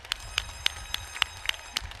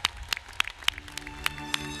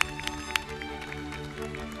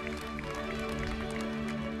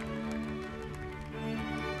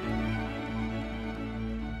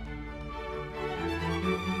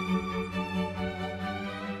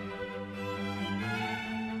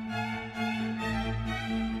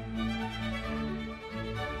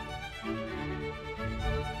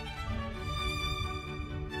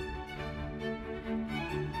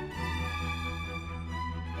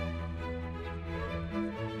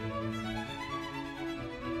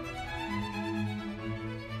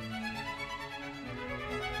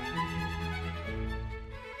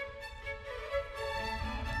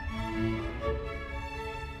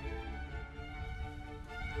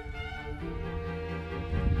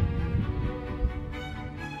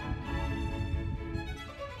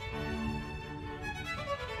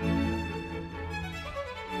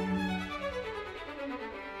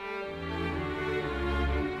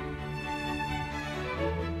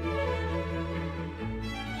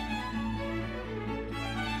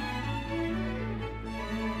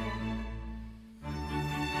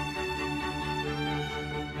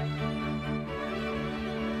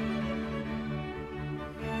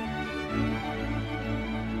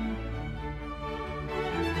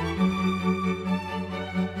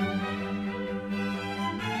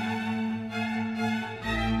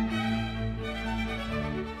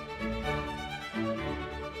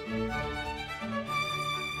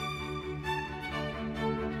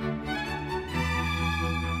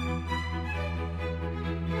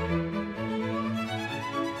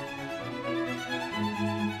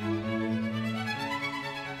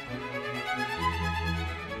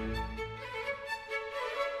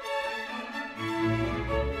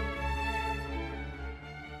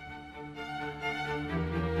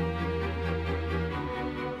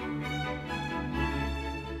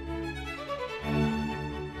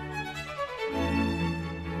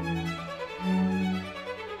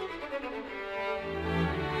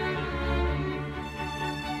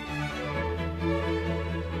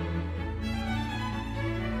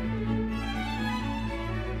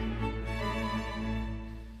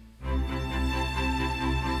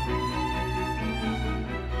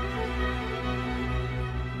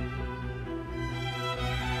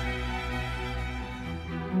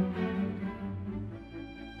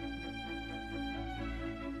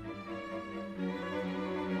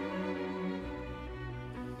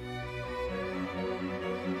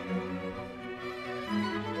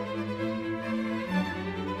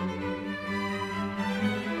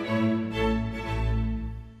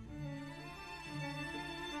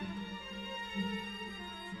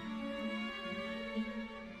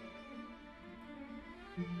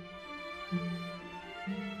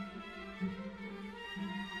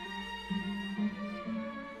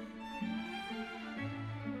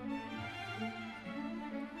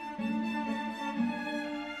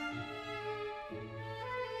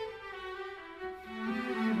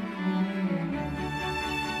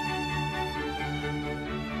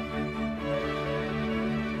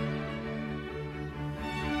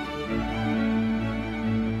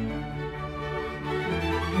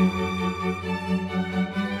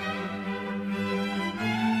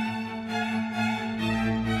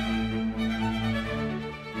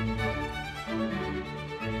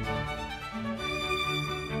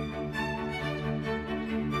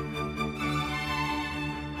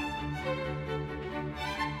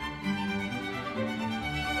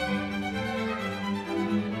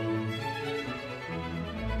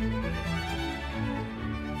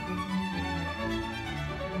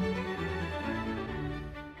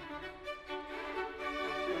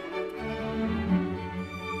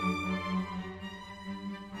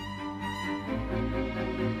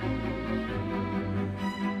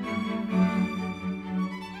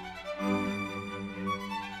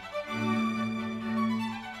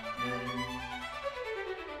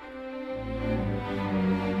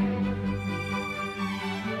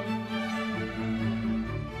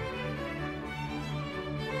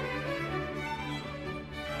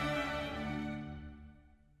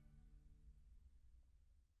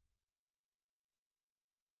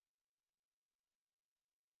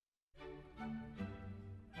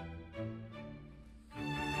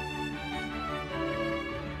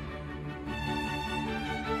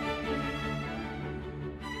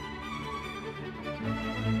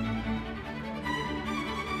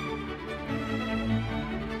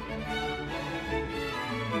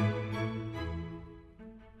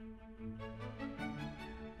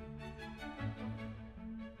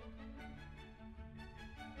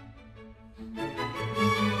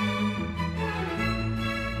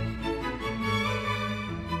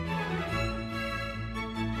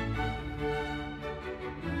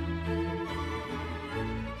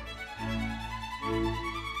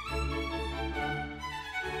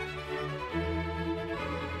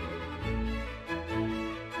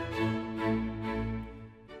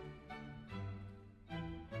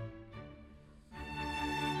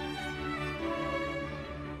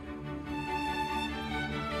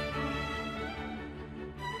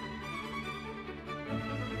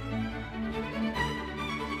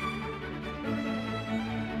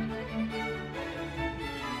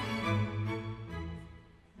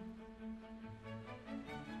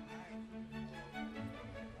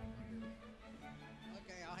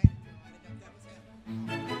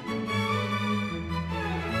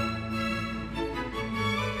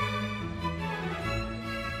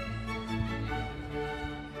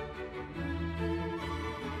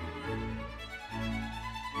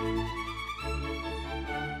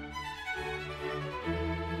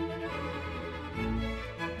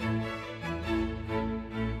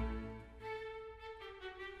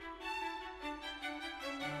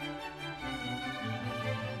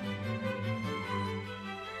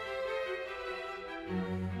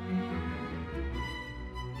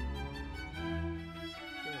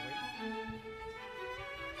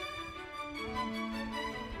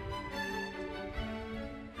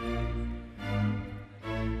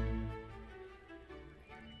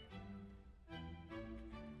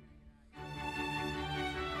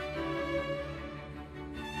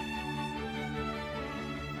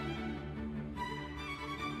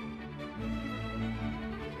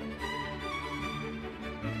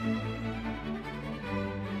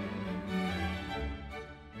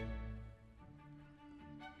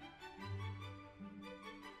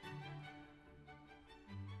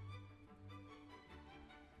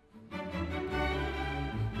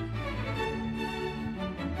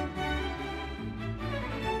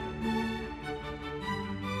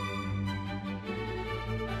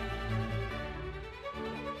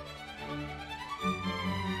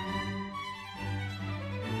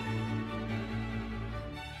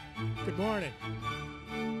 Good morning.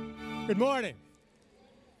 Good morning.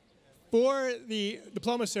 For the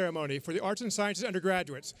diploma ceremony for the Arts and Sciences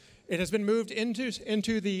undergraduates, it has been moved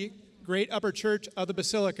into the great upper church of the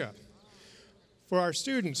Basilica. For our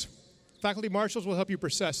students, faculty marshals will help you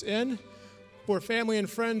process in. For family and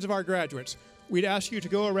friends of our graduates, we'd ask you to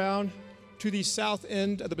go around to the south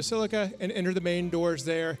end of the Basilica and enter the main doors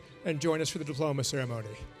there and join us for the diploma ceremony.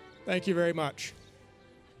 Thank you very much.